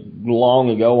subject long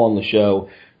ago on the show,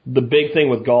 the big thing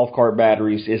with golf cart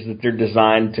batteries is that they're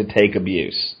designed to take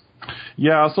abuse.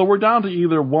 Yeah, so we're down to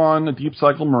either 1, a deep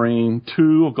cycle marine,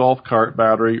 2, a golf cart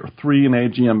battery, or 3, an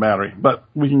AGM battery. But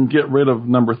we can get rid of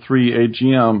number 3,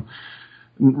 AGM,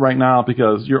 right now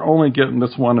because you're only getting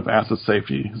this one if acid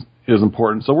safety is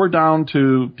important. So we're down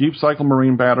to deep cycle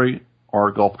marine battery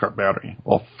or golf cart battery.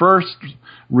 Well,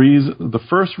 the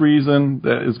first reason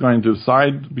that is going to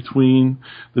decide between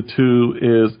the two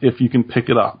is if you can pick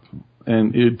it up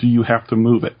and do you have to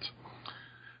move it.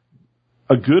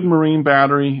 A good marine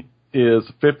battery is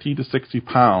 50 to 60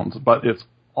 pounds, but it's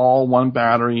all one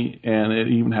battery, and it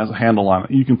even has a handle on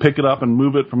it. You can pick it up and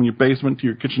move it from your basement to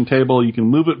your kitchen table. You can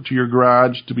move it to your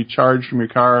garage to be charged from your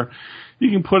car.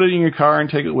 You can put it in your car and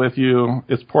take it with you.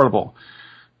 It's portable.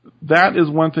 That is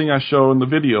one thing I show in the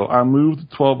video. I moved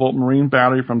the 12-volt marine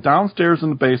battery from downstairs in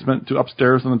the basement to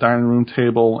upstairs on the dining room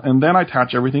table, and then I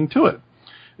attach everything to it.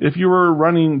 If you were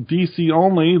running DC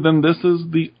only, then this is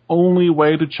the only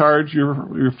way to charge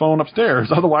your phone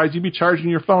upstairs. Otherwise, you'd be charging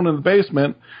your phone in the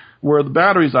basement where the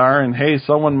batteries are, and hey,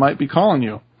 someone might be calling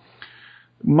you.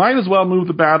 Might as well move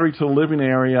the battery to the living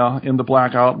area in the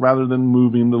blackout rather than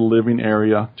moving the living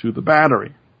area to the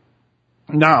battery.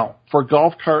 Now, for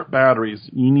golf cart batteries,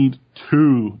 you need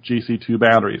 2 GC2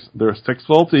 batteries. They're 6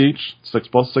 volts each. 6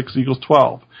 plus 6 equals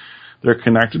 12. They're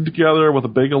connected together with a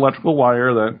big electrical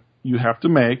wire that you have to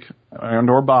make and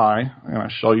or buy, and I'll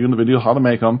show you in the video how to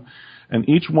make them. And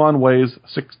each one weighs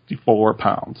 64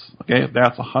 pounds. Okay,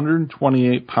 that's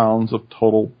 128 pounds of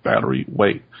total battery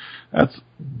weight. That's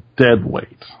dead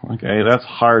weight. Okay, that's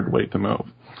hard weight to move.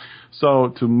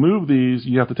 So to move these,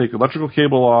 you have to take the electrical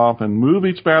cable off and move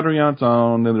each battery on its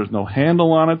own. Then there's no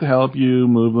handle on it to help you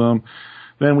move them.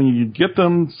 Then when you get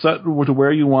them set to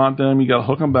where you want them, you got to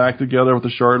hook them back together with a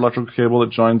short electrical cable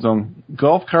that joins them.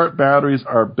 Golf cart batteries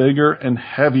are bigger and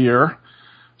heavier,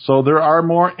 so there are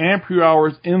more ampere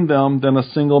hours in them than a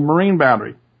single marine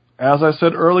battery. As I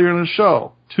said earlier in the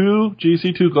show, 2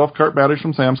 GC2 golf cart batteries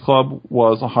from Sam's Club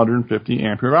was 150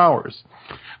 ampere hours.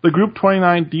 The Group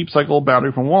 29 deep cycle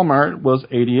battery from Walmart was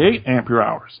 88 ampere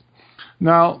hours.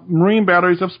 Now, marine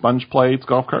batteries have sponge plates,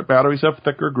 golf cart batteries have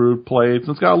thicker groove plates,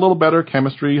 and it's got a little better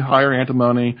chemistry, higher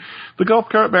antimony. The golf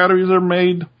cart batteries are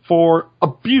made for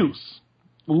abuse.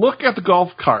 Look at the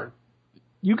golf cart.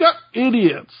 You got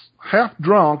idiots, half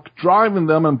drunk, driving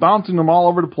them and bouncing them all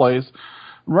over the place,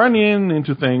 running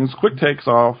into things, quick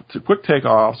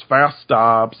takeoffs, fast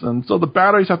stops, and so the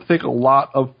batteries have to take a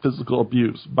lot of physical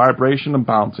abuse, vibration and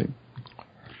bouncing.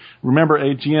 Remember,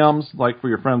 AGMs, like for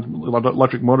your friend's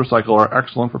electric motorcycle, are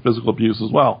excellent for physical abuse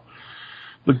as well.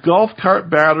 The golf cart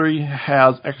battery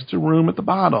has extra room at the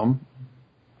bottom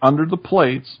under the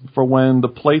plates for when the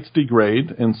plates degrade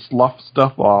and slough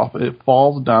stuff off. It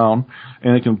falls down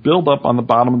and it can build up on the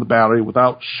bottom of the battery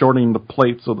without shorting the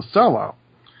plates of the cell out.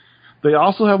 They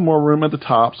also have more room at the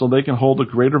top so they can hold a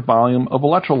greater volume of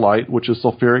electrolyte, which is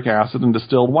sulfuric acid and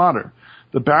distilled water.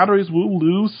 The batteries will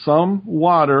lose some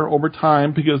water over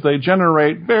time because they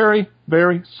generate very,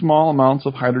 very small amounts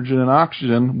of hydrogen and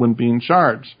oxygen when being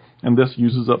charged, and this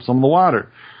uses up some of the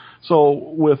water. So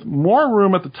with more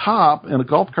room at the top in a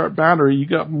golf cart battery, you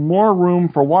got more room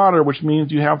for water, which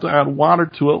means you have to add water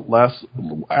to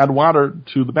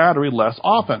the battery less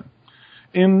often.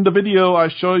 In the video, I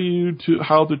show you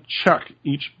how to check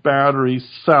each battery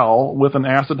cell with an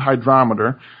acid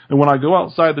hydrometer. And when I go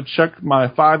outside to check my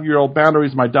 5-year-old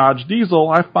batteries, my Dodge Diesel,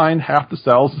 I find half the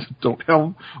cells don't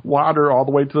have water all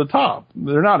the way to the top.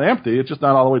 They're not empty, it's just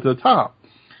not all the way to the top.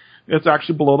 It's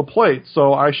actually below the plate.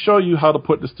 So I show you how to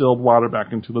put distilled water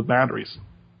back into the batteries.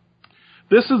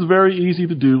 This is very easy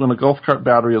to do in a golf cart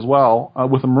battery as well.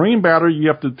 With a marine battery, you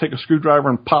have to take a screwdriver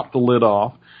and pop the lid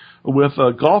off. With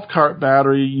a golf cart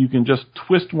battery, you can just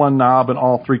twist one knob and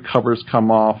all 3 covers come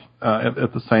off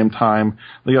at the same time.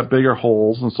 They got bigger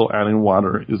holes, and so adding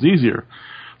water is easier.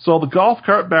 So the golf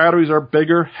cart batteries are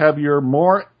bigger, heavier,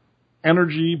 more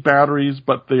energy batteries,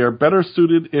 but they are better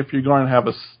suited if you're going to have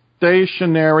a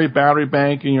stationary battery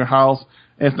bank in your house,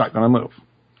 and it's not going to move.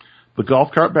 The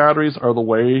golf cart batteries are the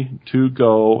way to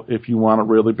go if you want a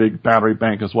really big battery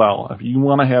bank as well. If you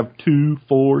want to have 2,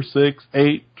 4, 6,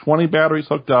 8, 20 batteries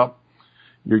hooked up,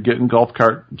 you're getting golf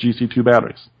cart GC2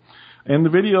 batteries. In the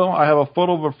video, I have a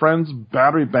photo of a friend's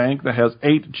battery bank that has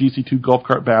 8 GC2 golf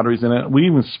cart batteries in it. We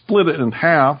even split it in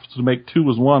half to make 2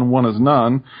 is 1, 1 is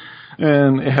none.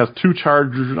 And it has 2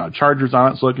 chargers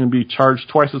on it so it can be charged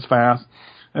twice as fast.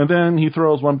 And then he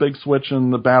throws one big switch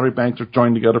and the battery banks are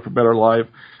joined together for better life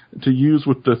to use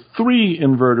with the 3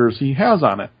 inverters he has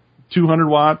on it. 200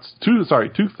 watts,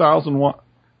 2,000 watts.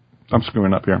 I'm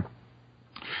screwing up here.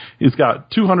 He's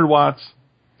got 200 watts,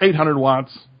 800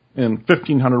 watts, and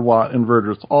 1,500 watt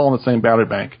inverters all in the same battery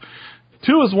bank.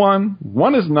 2 is 1,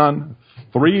 1 is none,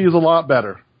 3 is a lot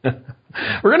better.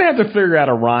 We're going to have to figure out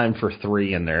a rhyme for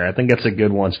 3 in there. I think that's a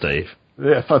good one, Steve.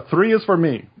 Yeah, so 3 is for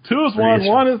me. 2 is 1,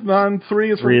 1 is none,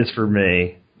 3 is for 3 is for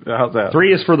me. How's that?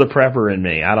 3 is for the prepper and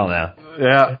me. I don't know.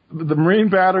 Yeah, the marine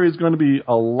battery is going to be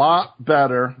a lot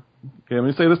better. Okay, let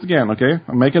me say this again, okay?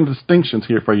 I'm making distinctions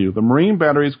here for you. The marine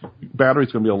battery is going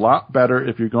to be a lot better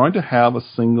if you're going to have a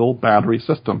single battery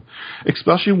system,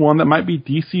 especially one that might be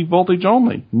DC voltage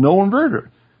only, no inverter.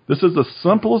 This is the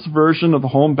simplest version of the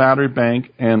home battery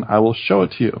bank, and I will show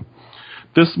it to you.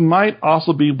 This might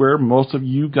also be where most of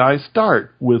you guys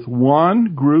start, with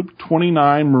one Group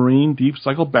 29 Marine Deep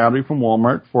Cycle battery from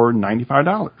Walmart for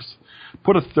 $95.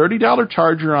 Put a $30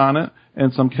 charger on it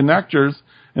and some connectors,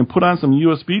 and put on some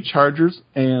USB chargers,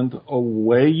 and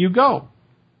away you go.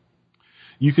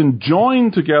 You can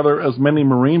join together as many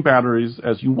marine batteries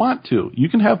as you want to. You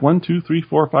can have 1, 2, 3,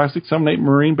 4, 5, 6, 7, 8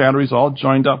 marine batteries all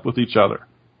joined up with each other.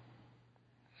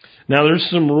 Now, there's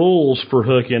some rules for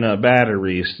hooking up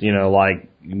batteries, you know, like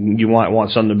you might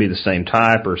want something to be the same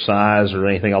type or size or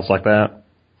anything else like that.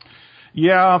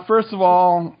 Yeah, first of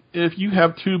all, if you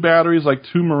have two batteries, like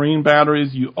two marine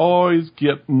batteries, you always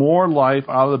get more life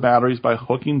out of the batteries by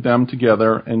hooking them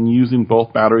together and using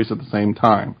both batteries at the same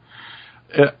time.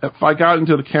 If I got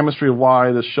into the chemistry of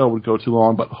why, this show would go too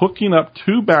long, but hooking up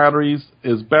two batteries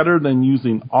is better than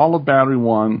using all of battery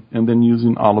 1 and then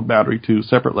using all of battery 2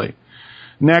 separately.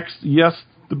 Next, yes,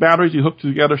 the batteries you hook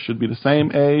together should be the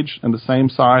same age and the same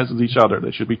size as each other. They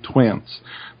should be twins.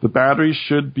 The batteries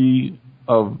should be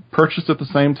purchased at the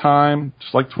same time,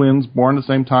 just like twins, born at the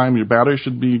same time. Your batteries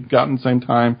should be gotten at the same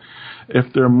time.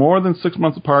 If they're more than 6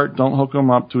 months apart, don't hook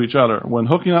them up to each other. When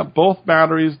hooking up both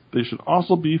batteries, they should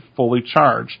also be fully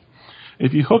charged.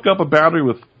 If you hook up a battery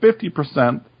with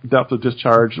 50% depth of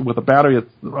discharge with a battery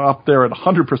that's up there at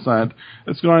 100%,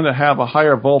 it's going to have a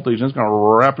higher voltage, and it's going to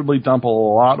rapidly dump a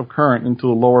lot of current into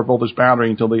a lower voltage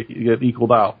battery until they get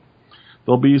equaled out.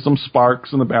 There'll be some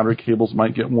sparks, and the battery cables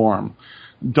might get warm.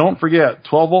 Don't forget,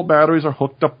 12-volt batteries are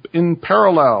hooked up in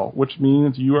parallel, which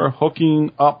means you are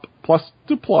hooking up plus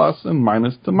to plus and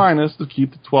minus to minus to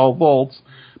keep the 12 volts,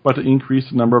 but to increase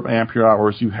the number of ampere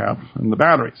hours you have in the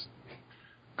batteries.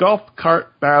 Golf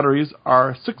cart batteries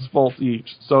are 6 volts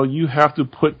each, so you have to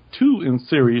put 2 in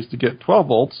series to get 12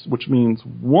 volts, which means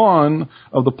one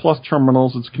of the plus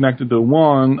terminals is connected to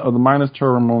one of the minus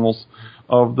terminals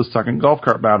of the second golf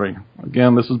cart battery.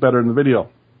 Again, this is better in the video.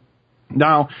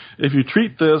 Now, if you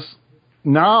treat this,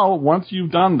 once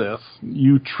you've done this,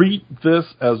 you treat this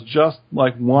as just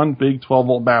like one big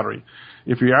 12-volt battery.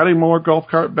 If you're adding more golf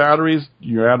cart batteries,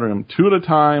 you're adding them 2 at a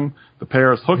time. The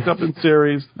pair is hooked up in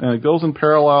series, and it goes in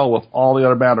parallel with all the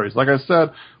other batteries. Like I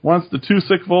said, once the 2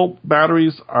 6-volt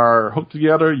batteries are hooked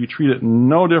together, you treat it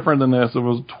no different than this if it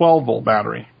was a 12-volt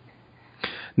battery.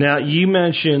 Now, you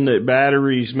mentioned that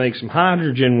batteries make some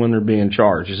hydrogen when they're being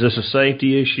charged. Is this a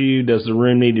safety issue? Does the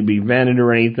room need to be vented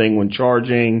or anything when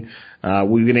charging?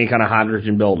 We get any kind of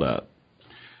hydrogen buildup?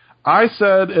 I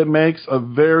said it makes a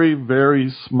very,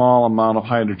 very small amount of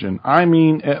hydrogen. I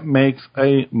mean, it makes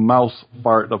a mouse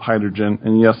fart of hydrogen,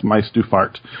 and yes, mice do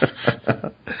fart.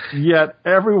 Yet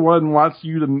everyone wants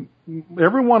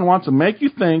to make you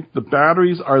think the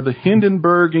batteries are the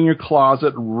Hindenburg in your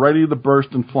closet ready to burst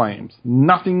in flames.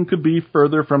 Nothing could be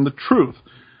further from the truth.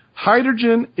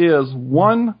 Hydrogen is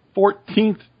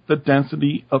 1/14 the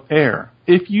density of air.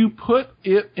 If you put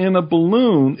it in a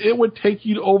balloon, it would take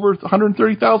you to over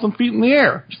 130,000 feet in the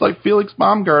air, just like Felix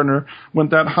Baumgartner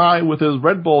went that high with his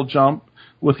Red Bull jump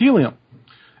with helium.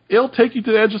 It'll take you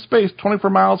to the edge of space 24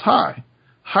 miles high.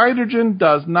 Hydrogen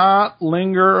does not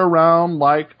linger around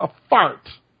like a fart.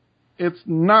 It's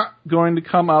not going to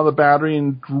come out of the battery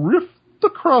and drift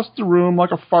across the room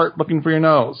like a fart looking for your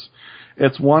nose.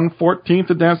 It's 1/14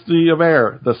 the density of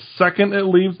air. The second it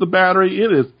leaves the battery,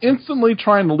 it is instantly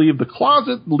trying to leave the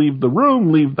closet, leave the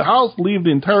room, leave the house, leave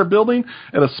the entire building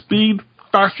at a speed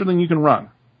faster than you can run.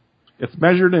 It's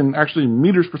measured in actually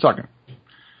meters per second.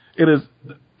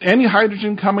 Any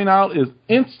hydrogen coming out is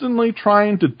instantly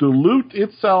trying to dilute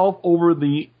itself over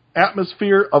the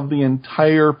atmosphere of the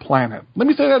entire planet. Let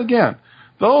me say that again.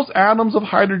 Those atoms of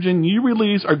hydrogen you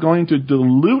release are going to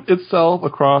dilute itself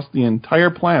across the entire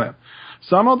planet.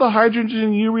 Some of the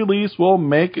hydrogen you release will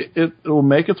make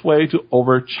its way to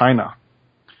over China.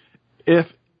 If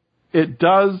it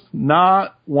does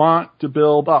not want to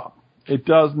build up, it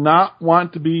does not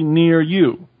want to be near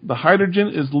you. The hydrogen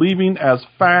is leaving as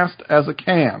fast as it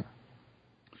can.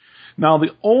 Now,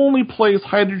 the only place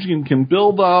hydrogen can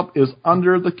build up is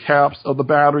under the caps of the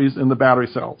batteries in the battery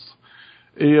cells.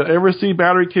 You ever see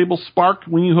battery cables spark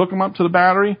when you hook them up to the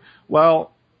battery?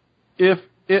 Well, if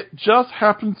it just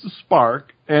happens to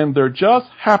spark, and there just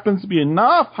happens to be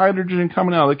enough hydrogen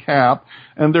coming out of the cap,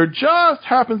 and there just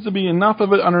happens to be enough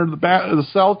of it under the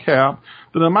cell cap,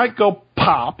 then it might go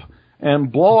pop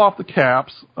and blow off the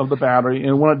caps of the battery,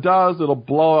 and when it does, it'll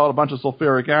blow out a bunch of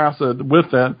sulfuric acid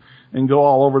with it and go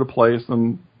all over the place,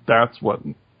 and that's what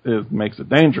makes it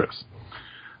dangerous.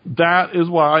 That is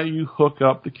why you hook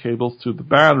up the cables to the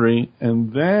battery,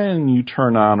 and then you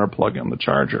turn on or plug in the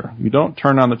charger. You don't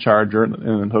turn on the charger and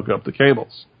then hook up the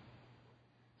cables.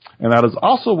 And that is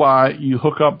also why you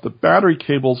hook up the battery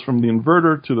cables from the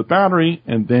inverter to the battery,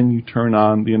 and then you turn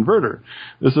on the inverter.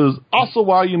 This is also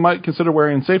why you might consider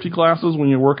wearing safety glasses when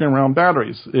you're working around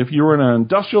batteries. If you were in an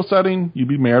industrial setting, you'd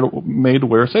be made to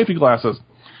wear safety glasses.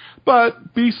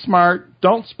 But be smart.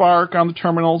 Don't spark on the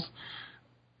terminals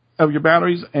of your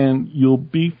batteries, and you'll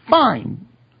be fine.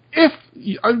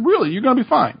 You're going to be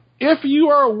fine. If you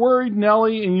are a worried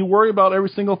Nelly and you worry about every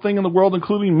single thing in the world,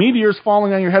 including meteors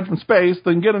falling on your head from space,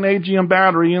 then get an AGM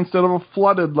battery instead of a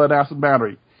flooded lead-acid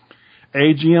battery.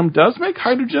 AGM does make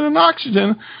hydrogen and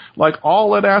oxygen, like all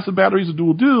lead-acid batteries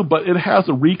will do, but it has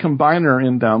a recombiner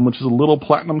in them, which is a little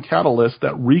platinum catalyst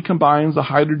that recombines the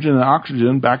hydrogen and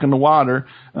oxygen back in the water,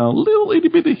 a little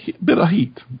itty-bitty bit of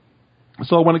heat.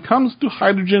 So when it comes to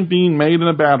hydrogen being made in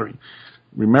a battery,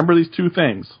 remember these two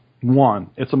things. 1,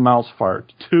 it's a mouse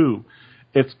fart. 2,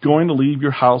 it's going to leave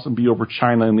your house and be over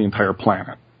China and the entire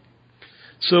planet.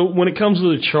 So when it comes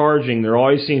to the charging, there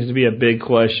always seems to be a big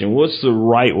question. What's the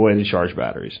right way to charge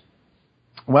batteries?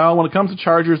 Well, when it comes to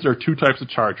chargers, there are 2 types of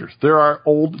chargers. There are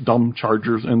old, dumb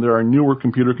chargers, and there are newer,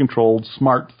 computer-controlled,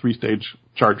 smart 3-stage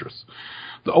chargers.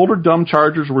 The older dumb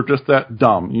chargers were just that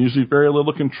dumb. Usually very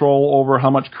little control over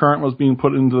how much current was being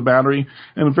put into the battery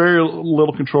and very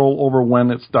little control over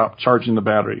when it stopped charging the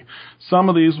battery. Some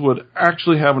of these would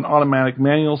actually have an automatic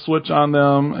manual switch on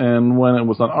them, and when it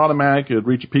was on automatic, it would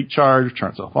reach a peak charge,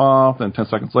 turn itself off, then 10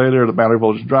 seconds later, the battery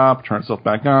voltage drop, turn itself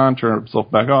back on, turn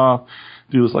itself back off.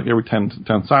 Do this like every 10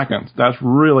 seconds. That's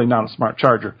really not a smart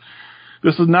charger.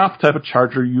 This is not the type of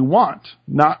charger you want,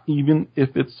 not even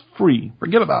if it's free.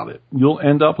 Forget about it. You'll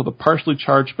end up with a partially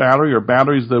charged battery or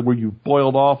batteries that where you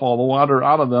boiled off all the water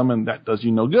out of them, and that does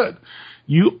you no good.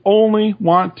 You only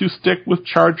want to stick with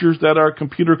chargers that are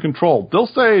computer controlled. They'll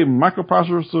say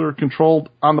microprocessor controlled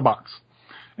on the box.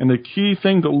 And the key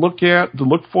thing to look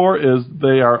for is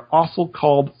they are also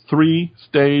called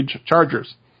 3-stage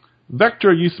chargers.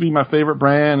 Vector used to be my favorite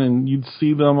brand, and you'll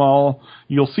see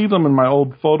them in my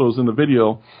old photos in the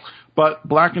video. But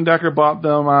Black & Decker bought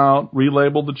them out,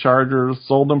 relabeled the chargers,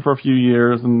 sold them for a few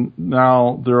years, and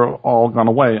now they're all gone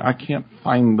away. I can't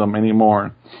find them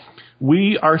anymore.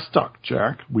 We are stuck,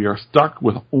 Jack. We are stuck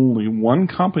with only one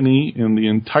company in the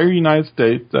entire United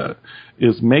States that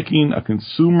is making a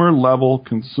consumer-level,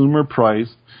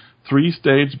 consumer-priced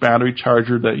 3-stage battery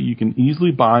charger that you can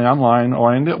easily buy online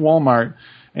or at Walmart.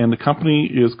 And the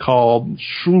company is called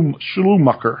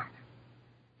Schumacher.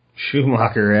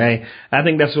 Schumacher, eh? I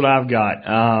think that's what I've got.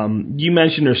 You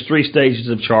mentioned there's 3 stages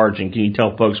of charging. Can you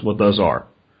tell folks what those are?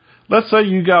 Let's say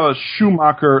you got a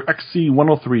Schumacher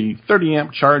XC103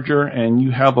 30-amp charger, and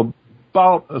you have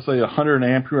about, let's say, 100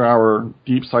 ampere-hour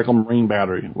deep cycle marine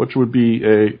battery, which would be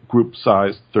a group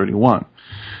size 31.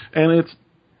 And it's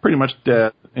pretty much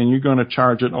dead, and you're going to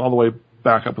charge it all the way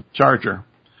back up with the charger.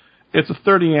 It's a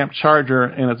 30-amp charger,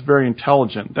 and it's very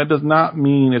intelligent. That does not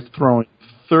mean it's throwing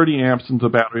 30 amps into the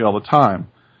battery all the time.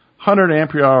 100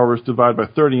 ampere hours divided by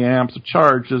 30 amps of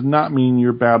charge does not mean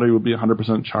your battery will be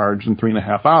 100% charged in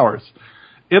 3.5 hours.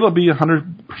 It'll be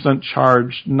 100%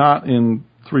 charged not in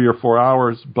 3 or 4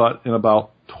 hours, but in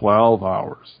about 12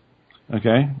 hours.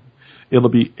 Okay? It'll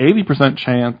be 80%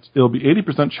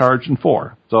 charged in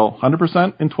 4. So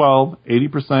 100% in 12,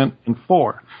 80% in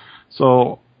 4.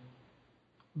 So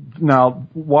now,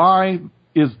 why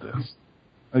is this?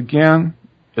 Again,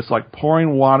 it's like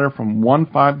pouring water from one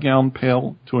 5-gallon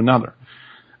pail to another.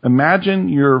 Imagine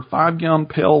your 5-gallon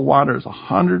pail of water is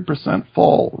 100%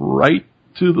 full, right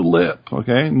to the lip,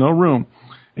 okay? No room.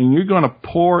 And you're going to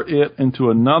pour it into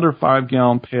another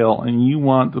 5-gallon pail, and you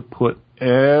want to put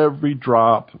every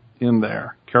drop in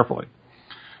there carefully.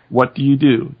 What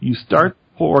do? You start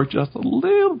to pour just a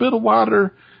little bit of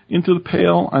water into the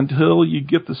pail until you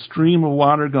get the stream of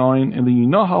water going, and then you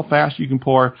know how fast you can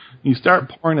pour. You start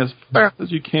pouring as fast as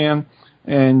you can,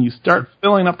 and you start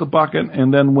filling up the bucket,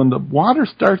 and then when the water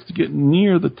starts to get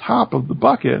near the top of the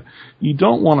bucket, you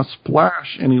don't want to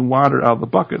splash any water out of the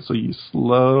bucket, so you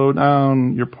slow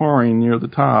down your pouring near the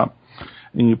top,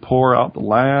 and you pour out the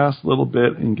last little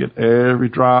bit and get every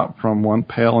drop from one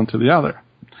pail into the other.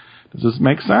 Does this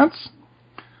make sense?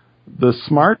 The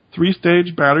smart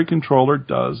 3-stage battery controller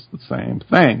does the same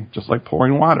thing, just like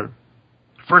pouring water.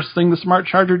 First thing the smart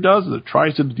charger does is it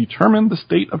tries to determine the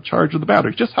state of charge of the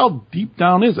battery. Just how deep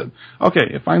down is it? Okay,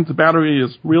 it finds the battery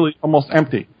is really almost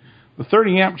empty. The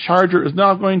 30-amp charger is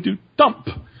now going to dump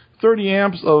 30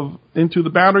 amps into the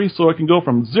battery so it can go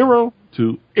from 0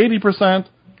 to 80%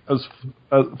 as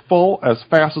full as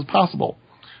fast as possible.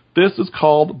 This is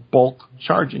called bulk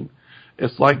charging.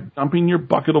 It's like dumping your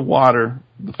bucket of water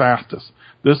the fastest.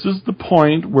 This is the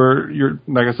point where this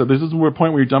is the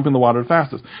point where you're dumping the water the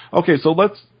fastest. Okay, so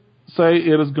let's say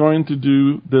it is going to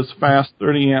do this fast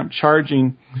 30-amp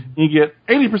charging. You get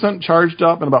 80% charged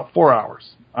up in about 4 hours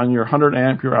on your 100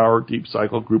 ampere hour deep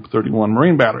cycle Group 31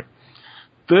 marine battery.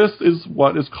 This is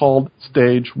what is called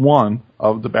stage 1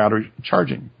 of the battery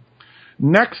charging.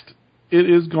 Next, it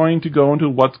is going to go into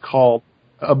what's called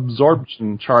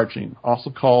absorption charging,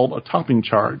 also called a topping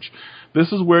charge.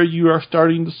 This is where you are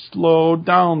starting to slow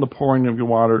down the pouring of your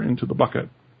water into the bucket.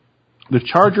 The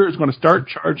charger is going to start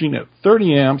charging at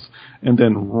 30 amps and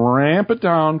then ramp it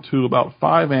down to about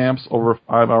 5 amps over a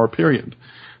 5-hour period.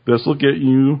 This will get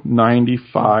you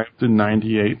 95 to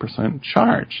 98%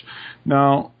 charge.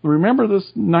 Now, remember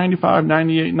this 95,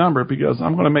 98 number because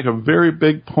I'm going to make a very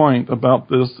big point about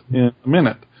this in a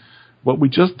minute. What we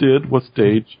just did was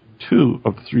stage 2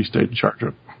 of the 3-stage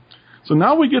charger. So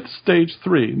now we get to stage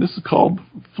 3. This is called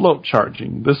float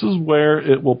charging. This is where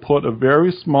it will put a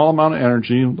very small amount of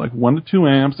energy, like 1 to 2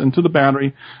 amps, into the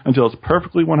battery until it's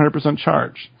perfectly 100%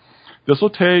 charged. This will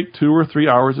take 2 or 3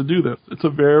 hours to do this. It's a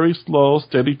very slow,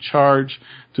 steady charge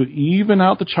to even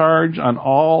out the charge on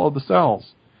all of the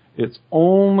cells. It's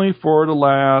only for the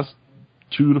last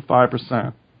 2 to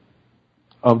 5%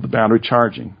 of the battery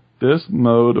charging. This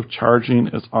mode of charging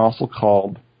is also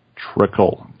called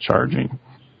trickle charging.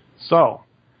 So,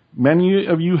 many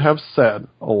of you have said,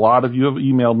 a lot of you have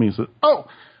emailed me and said, oh,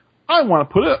 I want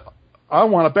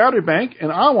a battery bank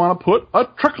and I want to put a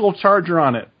trickle charger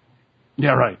on it.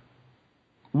 Yeah, right.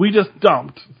 We just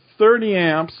dumped 30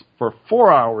 amps for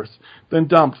 4 hours, then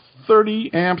dumped 30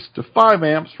 amps to 5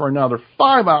 amps for another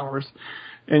 5 hours,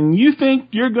 and you think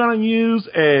you're going to use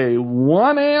a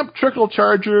 1 amp trickle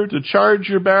charger to charge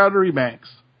your battery banks.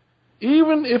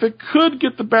 Even if it could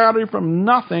get the battery from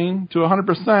nothing to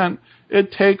 100%,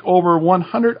 it'd take over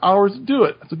 100 hours to do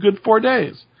it. That's a good 4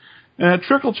 days. And a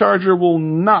trickle charger will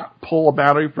not pull a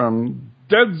battery from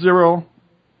dead zero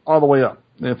all the way up.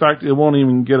 In fact, it won't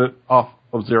even get it off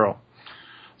of zero.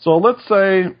 So let's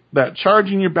say that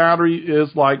charging your battery is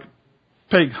like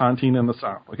pig hunting in the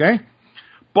South, okay?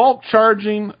 Bulk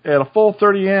charging at a full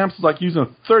 30 amps is like using a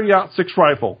 30-06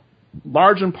 rifle.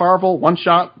 Large and powerful, 1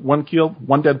 shot, 1 kill,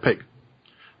 1 dead pig.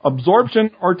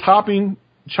 Absorption or topping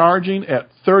charging at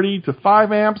 30 to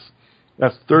 5 amps,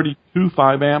 that's 30 to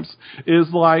 5 amps,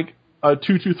 is like a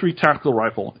 223 tactical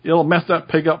rifle. It'll mess that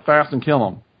pig up fast and kill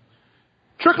him.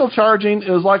 Trickle charging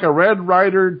is like a Red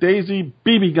Ryder Daisy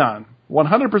BB gun.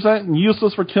 100%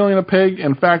 useless for killing a pig.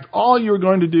 In fact, all you're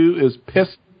going to do is piss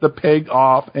the pig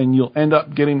off and you'll end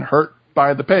up getting hurt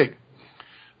by the pig.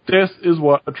 This is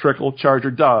what a trickle charger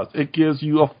does. It gives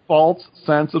you a false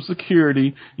sense of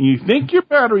security. You think your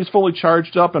battery is fully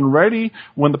charged up and ready.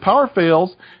 When the power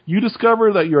fails, you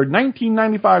discover that your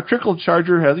 1995 trickle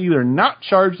charger has either not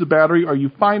charged the battery or you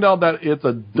find out that it's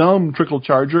a dumb trickle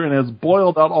charger and has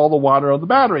boiled out all the water of the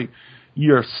battery.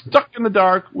 You're stuck in the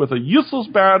dark with a useless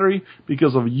battery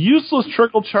because of a useless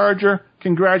trickle charger.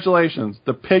 Congratulations.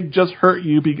 The pig just hurt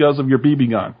you because of your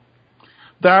BB gun.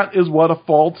 That is what a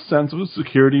false sense of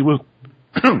security will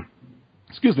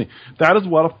That is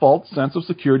what a false sense of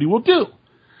security will do.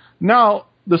 Now,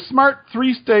 the smart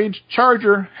 3-stage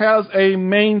charger has a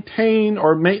maintain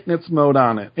or maintenance mode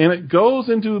on it, and it goes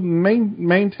into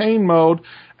maintain mode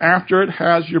after it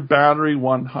has your battery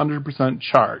 100%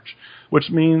 charged,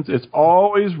 which means it's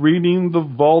always reading the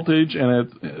voltage, and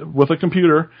it's with a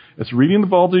computer, it's reading the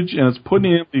voltage and it's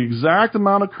putting in the exact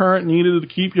amount of current needed to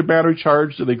keep your battery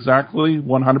charged at exactly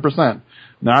 100%.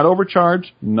 Not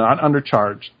overcharged, not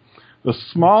undercharged. The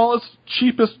smallest,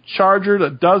 cheapest charger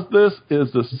that does this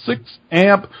is the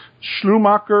 6-amp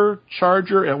Schumacher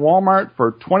charger at Walmart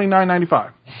for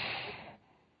 $29.95.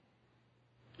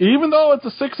 Even though it's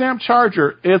a 6-amp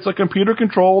charger, it's a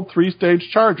computer-controlled 3-stage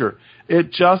charger.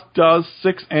 It just does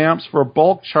 6 amps for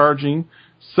bulk charging,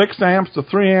 6 amps to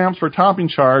 3 amps for topping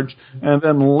charge, and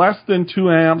then less than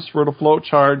 2 amps for the float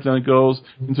charge, and it goes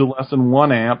into less than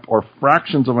 1 amp or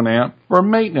fractions of an amp for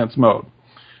maintenance mode.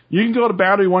 You can go to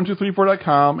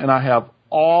battery1234.com, and I have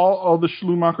all of the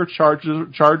Schumacher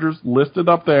chargers listed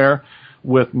up there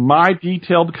with my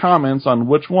detailed comments on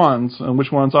which ones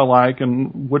I like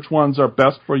and which ones are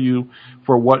best for you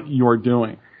for what you're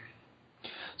doing.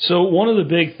 So one of the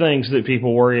big things that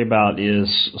people worry about is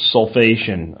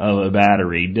sulfation of a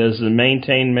battery. Does the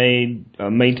maintenance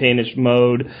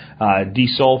mode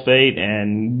desulfate,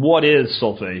 and what is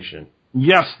sulfation?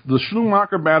 Yes, the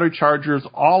Schumacher battery chargers,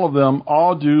 all of them,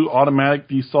 all do automatic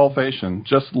desulfation.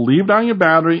 Just leave it on your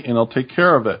battery and it'll take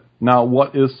care of it. Now,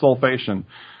 what is sulfation?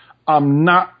 I'm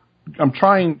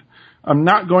going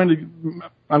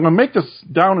to make this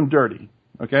down and dirty,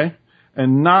 okay?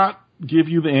 And not give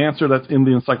you the answer that's in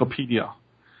the encyclopedia.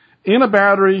 In a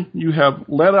battery, you have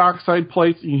lead oxide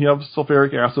plates and you have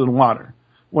sulfuric acid and water.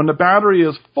 When the battery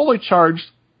is fully charged,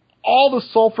 all the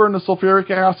sulfur and the sulfuric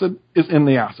acid is in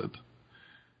the acid.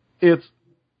 It's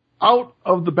out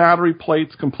of the battery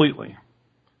plates completely.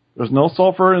 There's no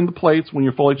sulfur in the plates when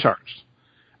you're fully charged.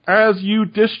 As you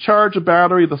discharge a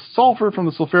battery, the sulfur from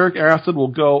the sulfuric acid will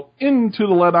go into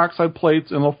the lead oxide plates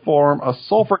and will form a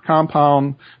sulfur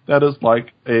compound that is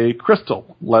like a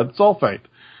crystal, lead sulfate.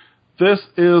 This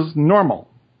is normal.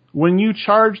 When you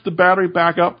charge the battery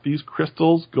back up, these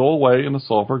crystals go away and the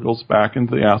sulfur goes back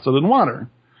into the acid and water.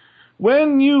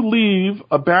 When you leave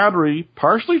a battery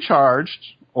partially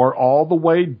charged or all the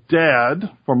way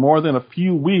dead for more than a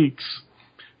few weeks,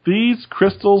 these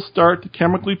crystals start to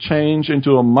chemically change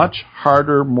into a much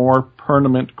harder, more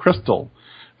permanent crystal.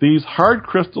 These hard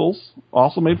crystals,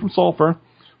 also made from sulfur,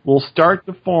 will start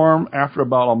to form after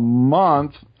about a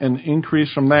month and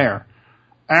increase from there.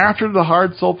 After the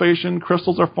hard sulfation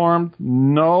crystals are formed,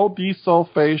 no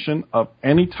desulfation of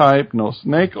any type, no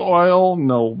snake oil,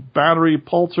 no battery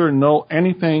pulsar, no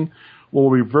anything will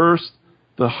reverse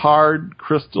the hard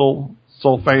crystal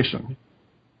sulfation.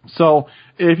 So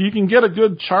if you can get a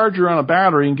good charger on a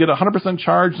battery and get 100%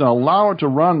 charged and allow it to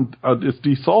run its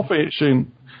desulfation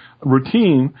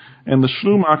routine, and the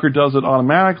Schumacher does it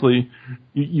automatically,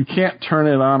 you can't turn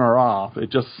it on or off.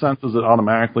 It just senses it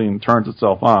automatically and turns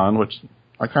itself on, which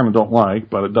I kind of don't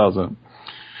like, but it doesn't.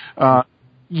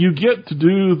 You get to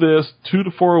do this 2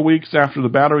 to 4 weeks after the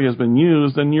battery has been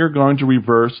used, and you're going to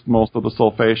reverse most of the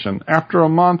sulfation. After a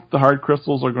month, the hard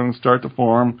crystals are going to start to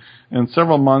form. In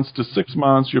several months to 6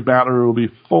 months, your battery will be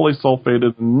fully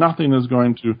sulfated, and nothing is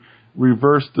going to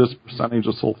reverse this percentage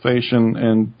of sulfation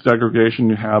and degradation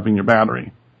you have in your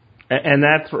battery. And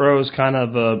that throws kind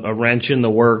of a wrench in the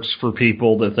works for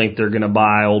people that think they're going to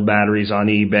buy old batteries on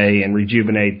eBay and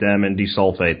rejuvenate them and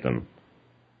desulfate them.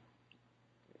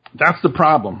 That's the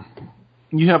problem.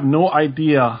 You have no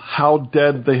idea how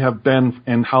dead they have been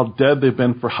and how dead they've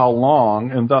been for how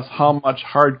long, and thus how much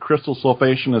hard crystal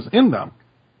sulfation is in them.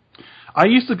 I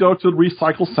used to go to the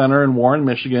recycle center in Warren,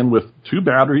 Michigan with 2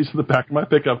 batteries in the back of my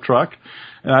pickup truck,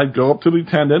 and I'd go up to the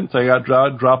attendant and say I'd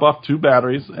drop off 2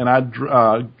 batteries, and I'd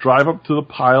drive up to the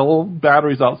pile of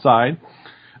batteries outside,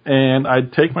 and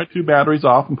I'd take my 2 batteries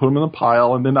off and put them in the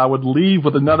pile, and then I would leave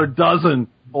with another dozen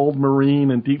old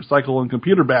marine and deep cycle and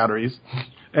computer batteries,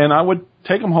 and I would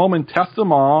take them home and test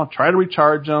them all, try to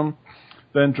recharge them,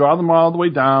 then draw them all the way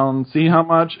down, see how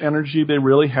much energy they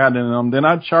really had in them, then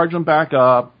I'd charge them back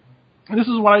up. And this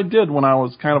is what I did when I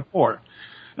was kind of poor.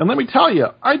 And let me tell you,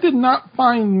 I did not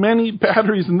find many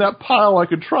batteries in that pile I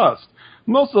could trust.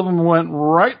 Most of them went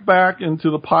right back into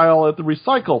the pile at the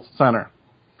recycle center.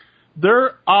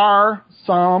 There are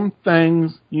some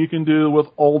things you can do with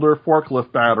older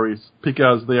forklift batteries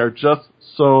because they are just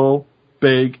so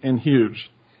big and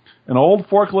huge. An old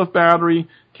forklift battery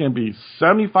can be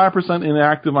 75%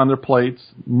 inactive on their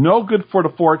plates, no good for the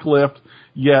forklift,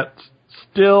 yet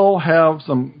still have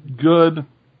some good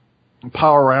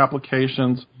power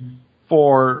applications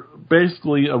for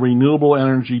basically a renewable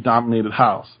energy dominated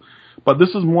house. But this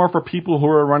is more for people who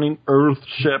are running earth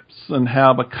ships and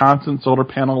have a constant solar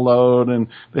panel load, and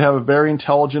they have a very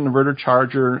intelligent inverter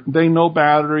charger. They know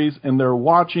batteries, and they're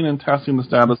watching and testing the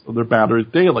status of their batteries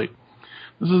daily.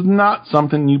 This is not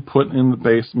something you put in the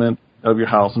basement of your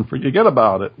house and forget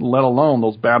about it, let alone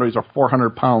those batteries are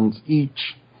 400 pounds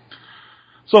each.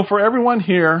 So for everyone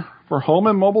here, for home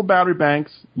and mobile battery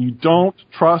banks, you don't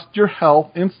trust your health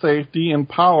and safety and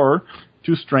power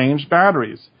to strange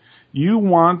batteries. You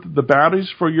want the batteries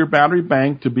for your battery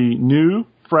bank to be new,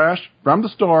 fresh, from the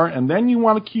store, and then you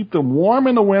want to keep them warm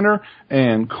in the winter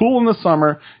and cool in the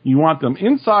summer. You want them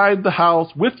inside the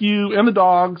house with you and the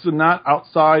dogs and not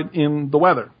outside in the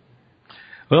weather.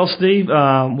 Well, Steve,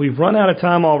 we've run out of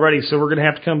time already, so we're going to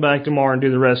have to come back tomorrow and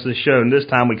do the rest of the show, and this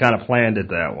time we kind of planned it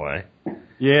that way.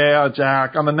 Yeah,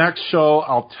 Jack. On the next show,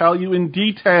 I'll tell you in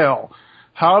detail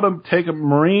how to take a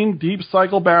marine deep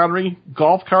cycle battery,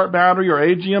 golf cart battery, or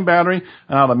AGM battery,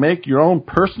 and how to make your own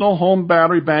personal home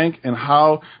battery bank, and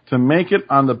how to make it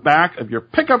on the back of your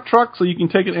pickup truck so you can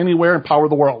take it anywhere and power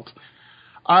the world.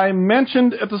 I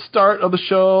mentioned at the start of the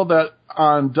show that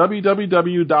on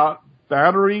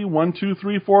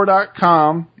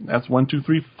www.battery1234.com, that's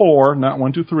 1234, not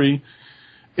 123,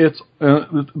 it's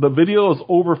the video is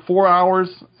over 4 hours,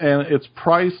 and it's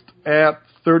priced at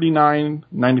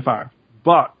 $39.95.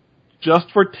 But just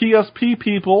for TSP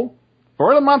people,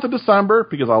 for the month of December,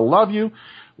 because I love you,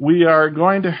 we are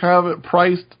going to have it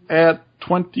priced at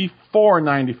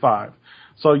 $24.95.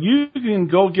 So you can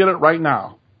go get it right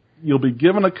now. You'll be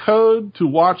given a code to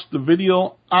watch the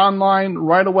video online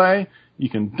right away. You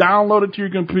can download it to your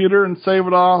computer and save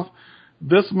it off.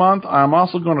 This month, I'm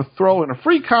also going to throw in a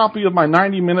free copy of my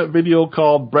 90-minute video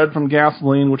called Bread from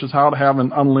Gasoline, which is how to have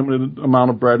an unlimited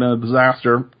amount of bread in a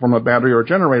disaster from a battery or a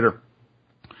generator.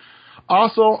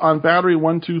 Also, on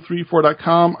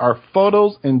battery1234.com are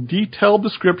photos and detailed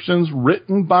descriptions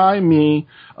written by me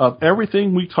of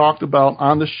everything we talked about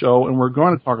on the show, and we're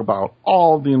going to talk about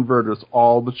all the inverters,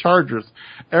 all the chargers,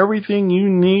 everything you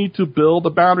need to build a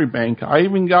battery bank. I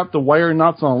even got the wire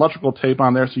nuts and electrical tape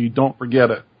on there so you don't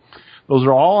forget it. Those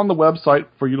are all on the website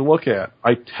for you to look at.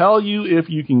 I tell you if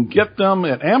you can get them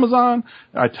at Amazon.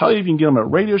 I tell you if you can get them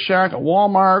at Radio Shack, at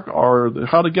Walmart, or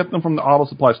how to get them from the auto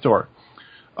supply store.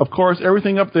 Of course,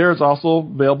 everything up there is also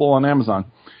available on Amazon.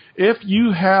 If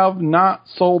you have not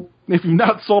sold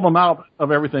them out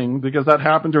of everything, because that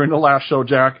happened during the last show,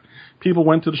 Jack, people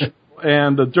went to the show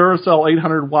and the Duracell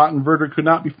 800-watt inverter could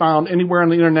not be found anywhere on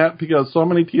the internet because so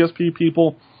many TSP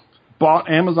people bought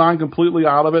Amazon completely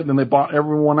out of it, and then they bought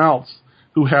everyone else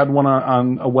who had one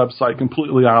on a website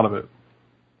completely out of it.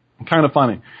 Kind of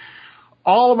funny.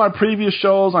 All of my previous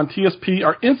shows on TSP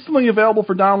are instantly available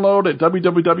for download at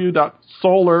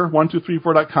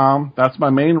www.solar1234.com. That's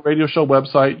my main radio show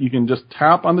website. You can just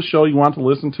tap on the show you want to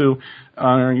listen to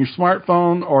on your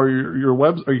smartphone or your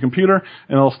web or your computer,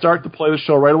 and it'll start to play the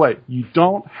show right away. You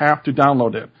don't have to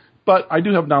download it. But I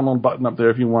do have a download button up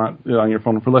there if you want it on your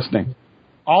phone for listening.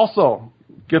 Also,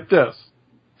 get this.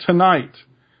 Tonight,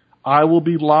 I will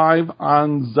be live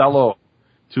on Zello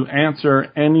to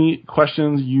answer any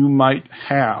questions you might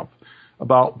have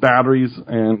about batteries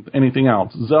and anything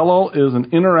else. Zello is an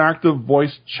interactive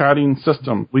voice chatting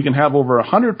system. We can have over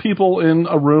 100 people in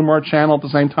a room or a channel at the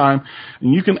same time,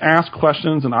 and you can ask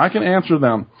questions, and I can answer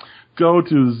them. Go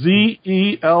to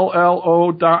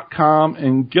zello.com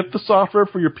and get the software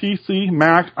for your PC,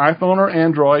 Mac, iPhone, or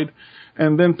Android,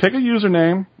 and then pick a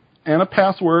username and a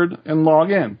password and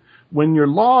log in. When you're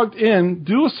logged in,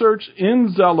 do a search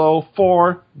in Zello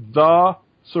for The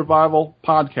Survival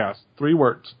Podcast. 3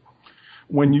 words.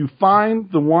 When you find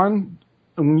that one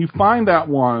and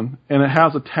it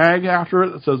has a tag after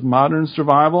it that says Modern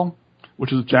Survival,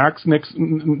 which is Jack's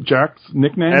nickname.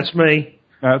 That's me.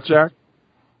 That's Jack.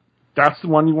 That's the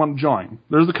one you want to join.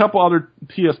 There's a couple other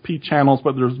TSP channels,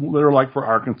 but they're like for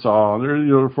Arkansas.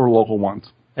 They're for local ones.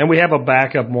 And we have a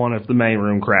backup one if the main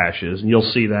room crashes, and you'll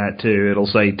see that too. It'll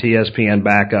say TSPN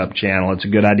backup channel. It's a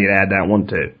good idea to add that one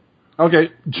too.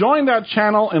 Okay, join that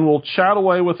channel and we'll chat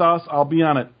away with us. I'll be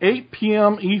on at 8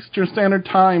 p.m. Eastern Standard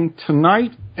Time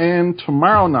tonight and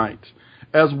tomorrow night,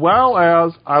 as well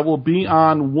as I will be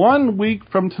on 1 week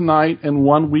from tonight and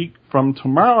 1 week from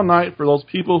tomorrow night for those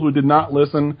people who did not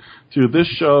listen to this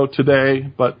show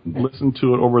today but listen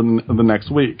to it over the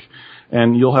next week.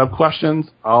 And you'll have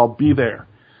questions. I'll be there.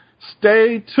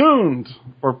 Stay tuned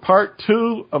for part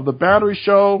 2 of the Battery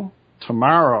Show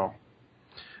tomorrow.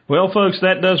 Well, folks,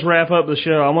 that does wrap up the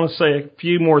show. I want to say a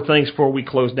few more things before we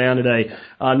close down today.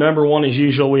 Number one, as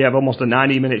usual, we have almost a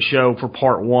 90-minute show for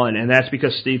part 1, and that's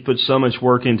because Steve put so much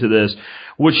work into this.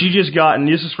 What you just got, and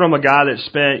this is from a guy that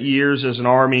spent years as an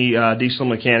Army diesel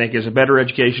mechanic, has a better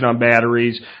education on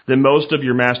batteries than most of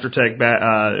your Master Tech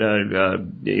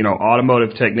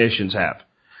automotive technicians have.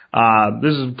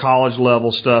 This is college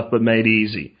level stuff, but made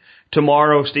easy.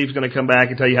 Tomorrow, Steve's going to come back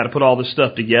and tell you how to put all this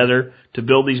stuff together to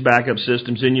build these backup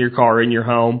systems in your car, in your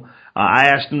home. I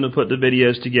asked him to put the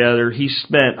videos together. He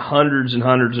spent hundreds and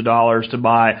hundreds of dollars to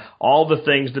buy all the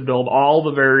things to build all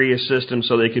the various systems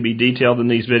so they could be detailed in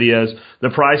these videos.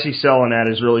 The price he's selling at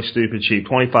is really stupid cheap,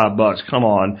 $25. Come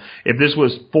on. If this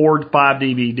was 4 to 5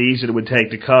 DVDs that it would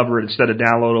take to cover it instead of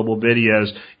downloadable videos,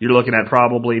 you're looking at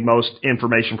probably most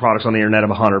information products on the internet of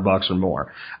 $100 or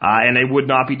more. And they would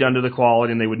not be done to the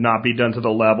quality, and they would not be done to the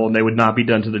level, and they would not be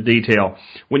done to the detail.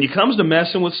 When it comes to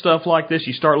messing with stuff like this,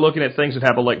 you start looking at things that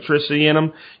have electricity in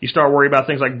them. You start worrying about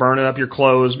things like burning up your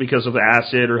clothes because of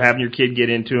acid, or having your kid get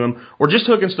into them, or just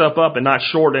hooking stuff up and not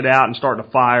shorting it out and starting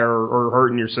a fire or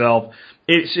hurting yourself.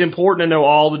 It's important to know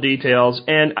all the details,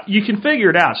 and you can figure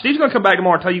it out. Steve's going to come back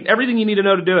tomorrow and tell you everything you need to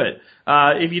know to do it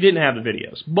if you didn't have the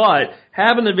videos. But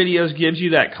having the videos gives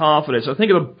you that confidence. I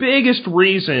think the biggest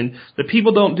reason that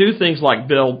people don't do things like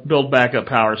build backup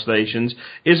power stations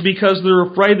is because they're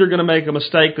afraid they're going to make a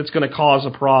mistake that's going to cause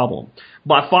a problem.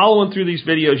 By following through these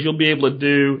videos, you'll be able to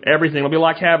do everything. It'll be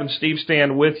like having Steve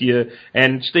stand with you.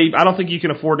 And Steve, I don't think you can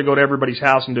afford to go to everybody's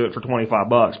house and do it for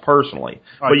 $25 personally.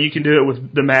 Right. But you can do it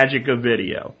with the magic of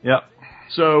video. Yep.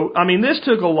 So, I mean, this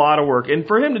took a lot of work, and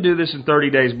for him to do this in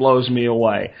 30 days blows me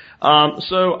away.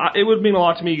 It would mean a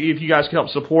lot to me if you guys could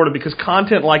help support him, because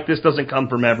content like this doesn't come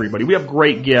from everybody. We have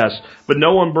great guests, but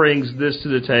no one brings this to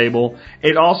the table.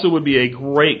 It also would be a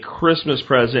great Christmas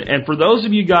present, and for those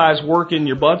of you guys working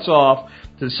your butts off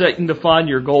setting to find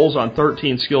your goals on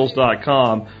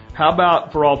 13skills.com. How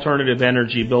about for alternative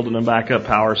energy, building a backup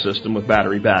power system with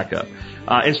battery backup?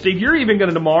 And Steve, you're even going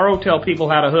to tomorrow tell people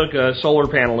how to hook a solar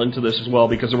panel into this as well,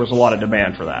 because there was a lot of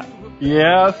demand for that.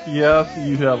 Yes,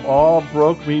 you have all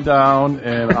broke me down,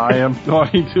 and I am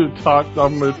going to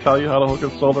I'm going to tell you how to hook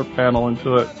a solar panel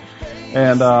into it.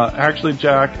 And actually,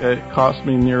 Jack, it cost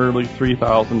me nearly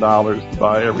 $3,000 to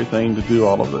buy everything to do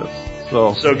all of this.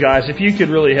 So guys, if you could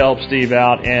really help Steve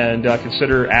out and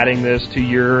consider adding this to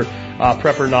your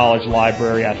Prepper Knowledge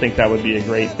Library, I think that would be a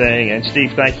great thing. And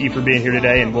Steve, thank you for being here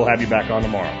today, and we'll have you back on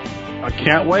tomorrow. I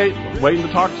can't wait. Waiting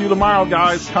to talk to you tomorrow,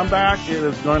 guys. Come back. It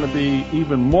is going to be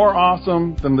even more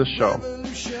awesome than this show.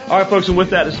 All right, folks, and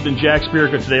with that, this has been Jack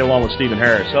Spirko today along with Stephen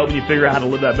Harris, helping you figure out how to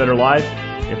live that better life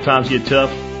if times get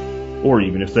tough, or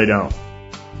even if they don't.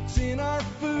 It's in our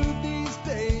food these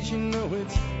days, you know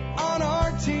it's on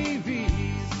our TVs.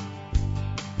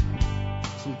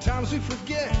 Sometimes we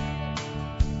forget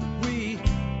that we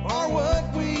are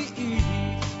what we eat.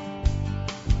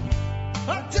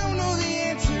 I don't know the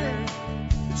answer.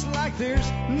 It's like there's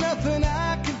nothing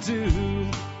I can do.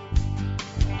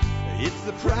 It's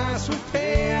the price we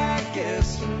pay, I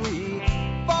guess, when we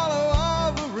follow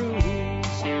all the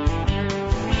rules.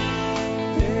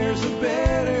 There's a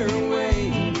better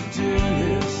way to do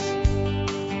this.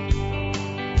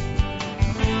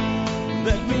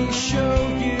 Let me show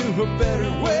you a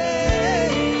better way.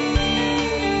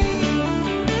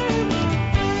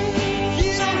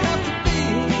 You don't have to be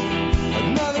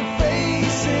another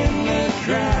face in the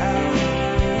crowd.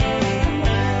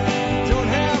 You don't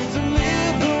have to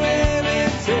live the way they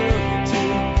tell you to.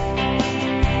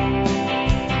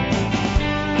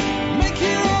 Make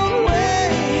your own way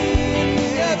and the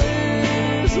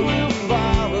others will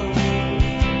follow.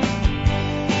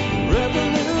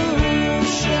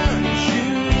 Revolution is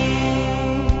you.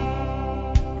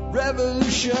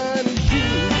 Revolution is you.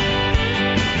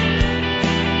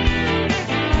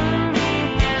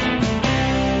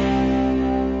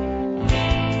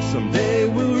 Someday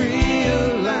we'll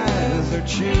realize our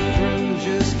children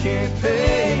just can't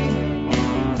pay.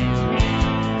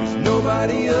 'Cause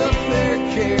nobody up there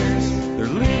cares. They're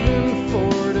living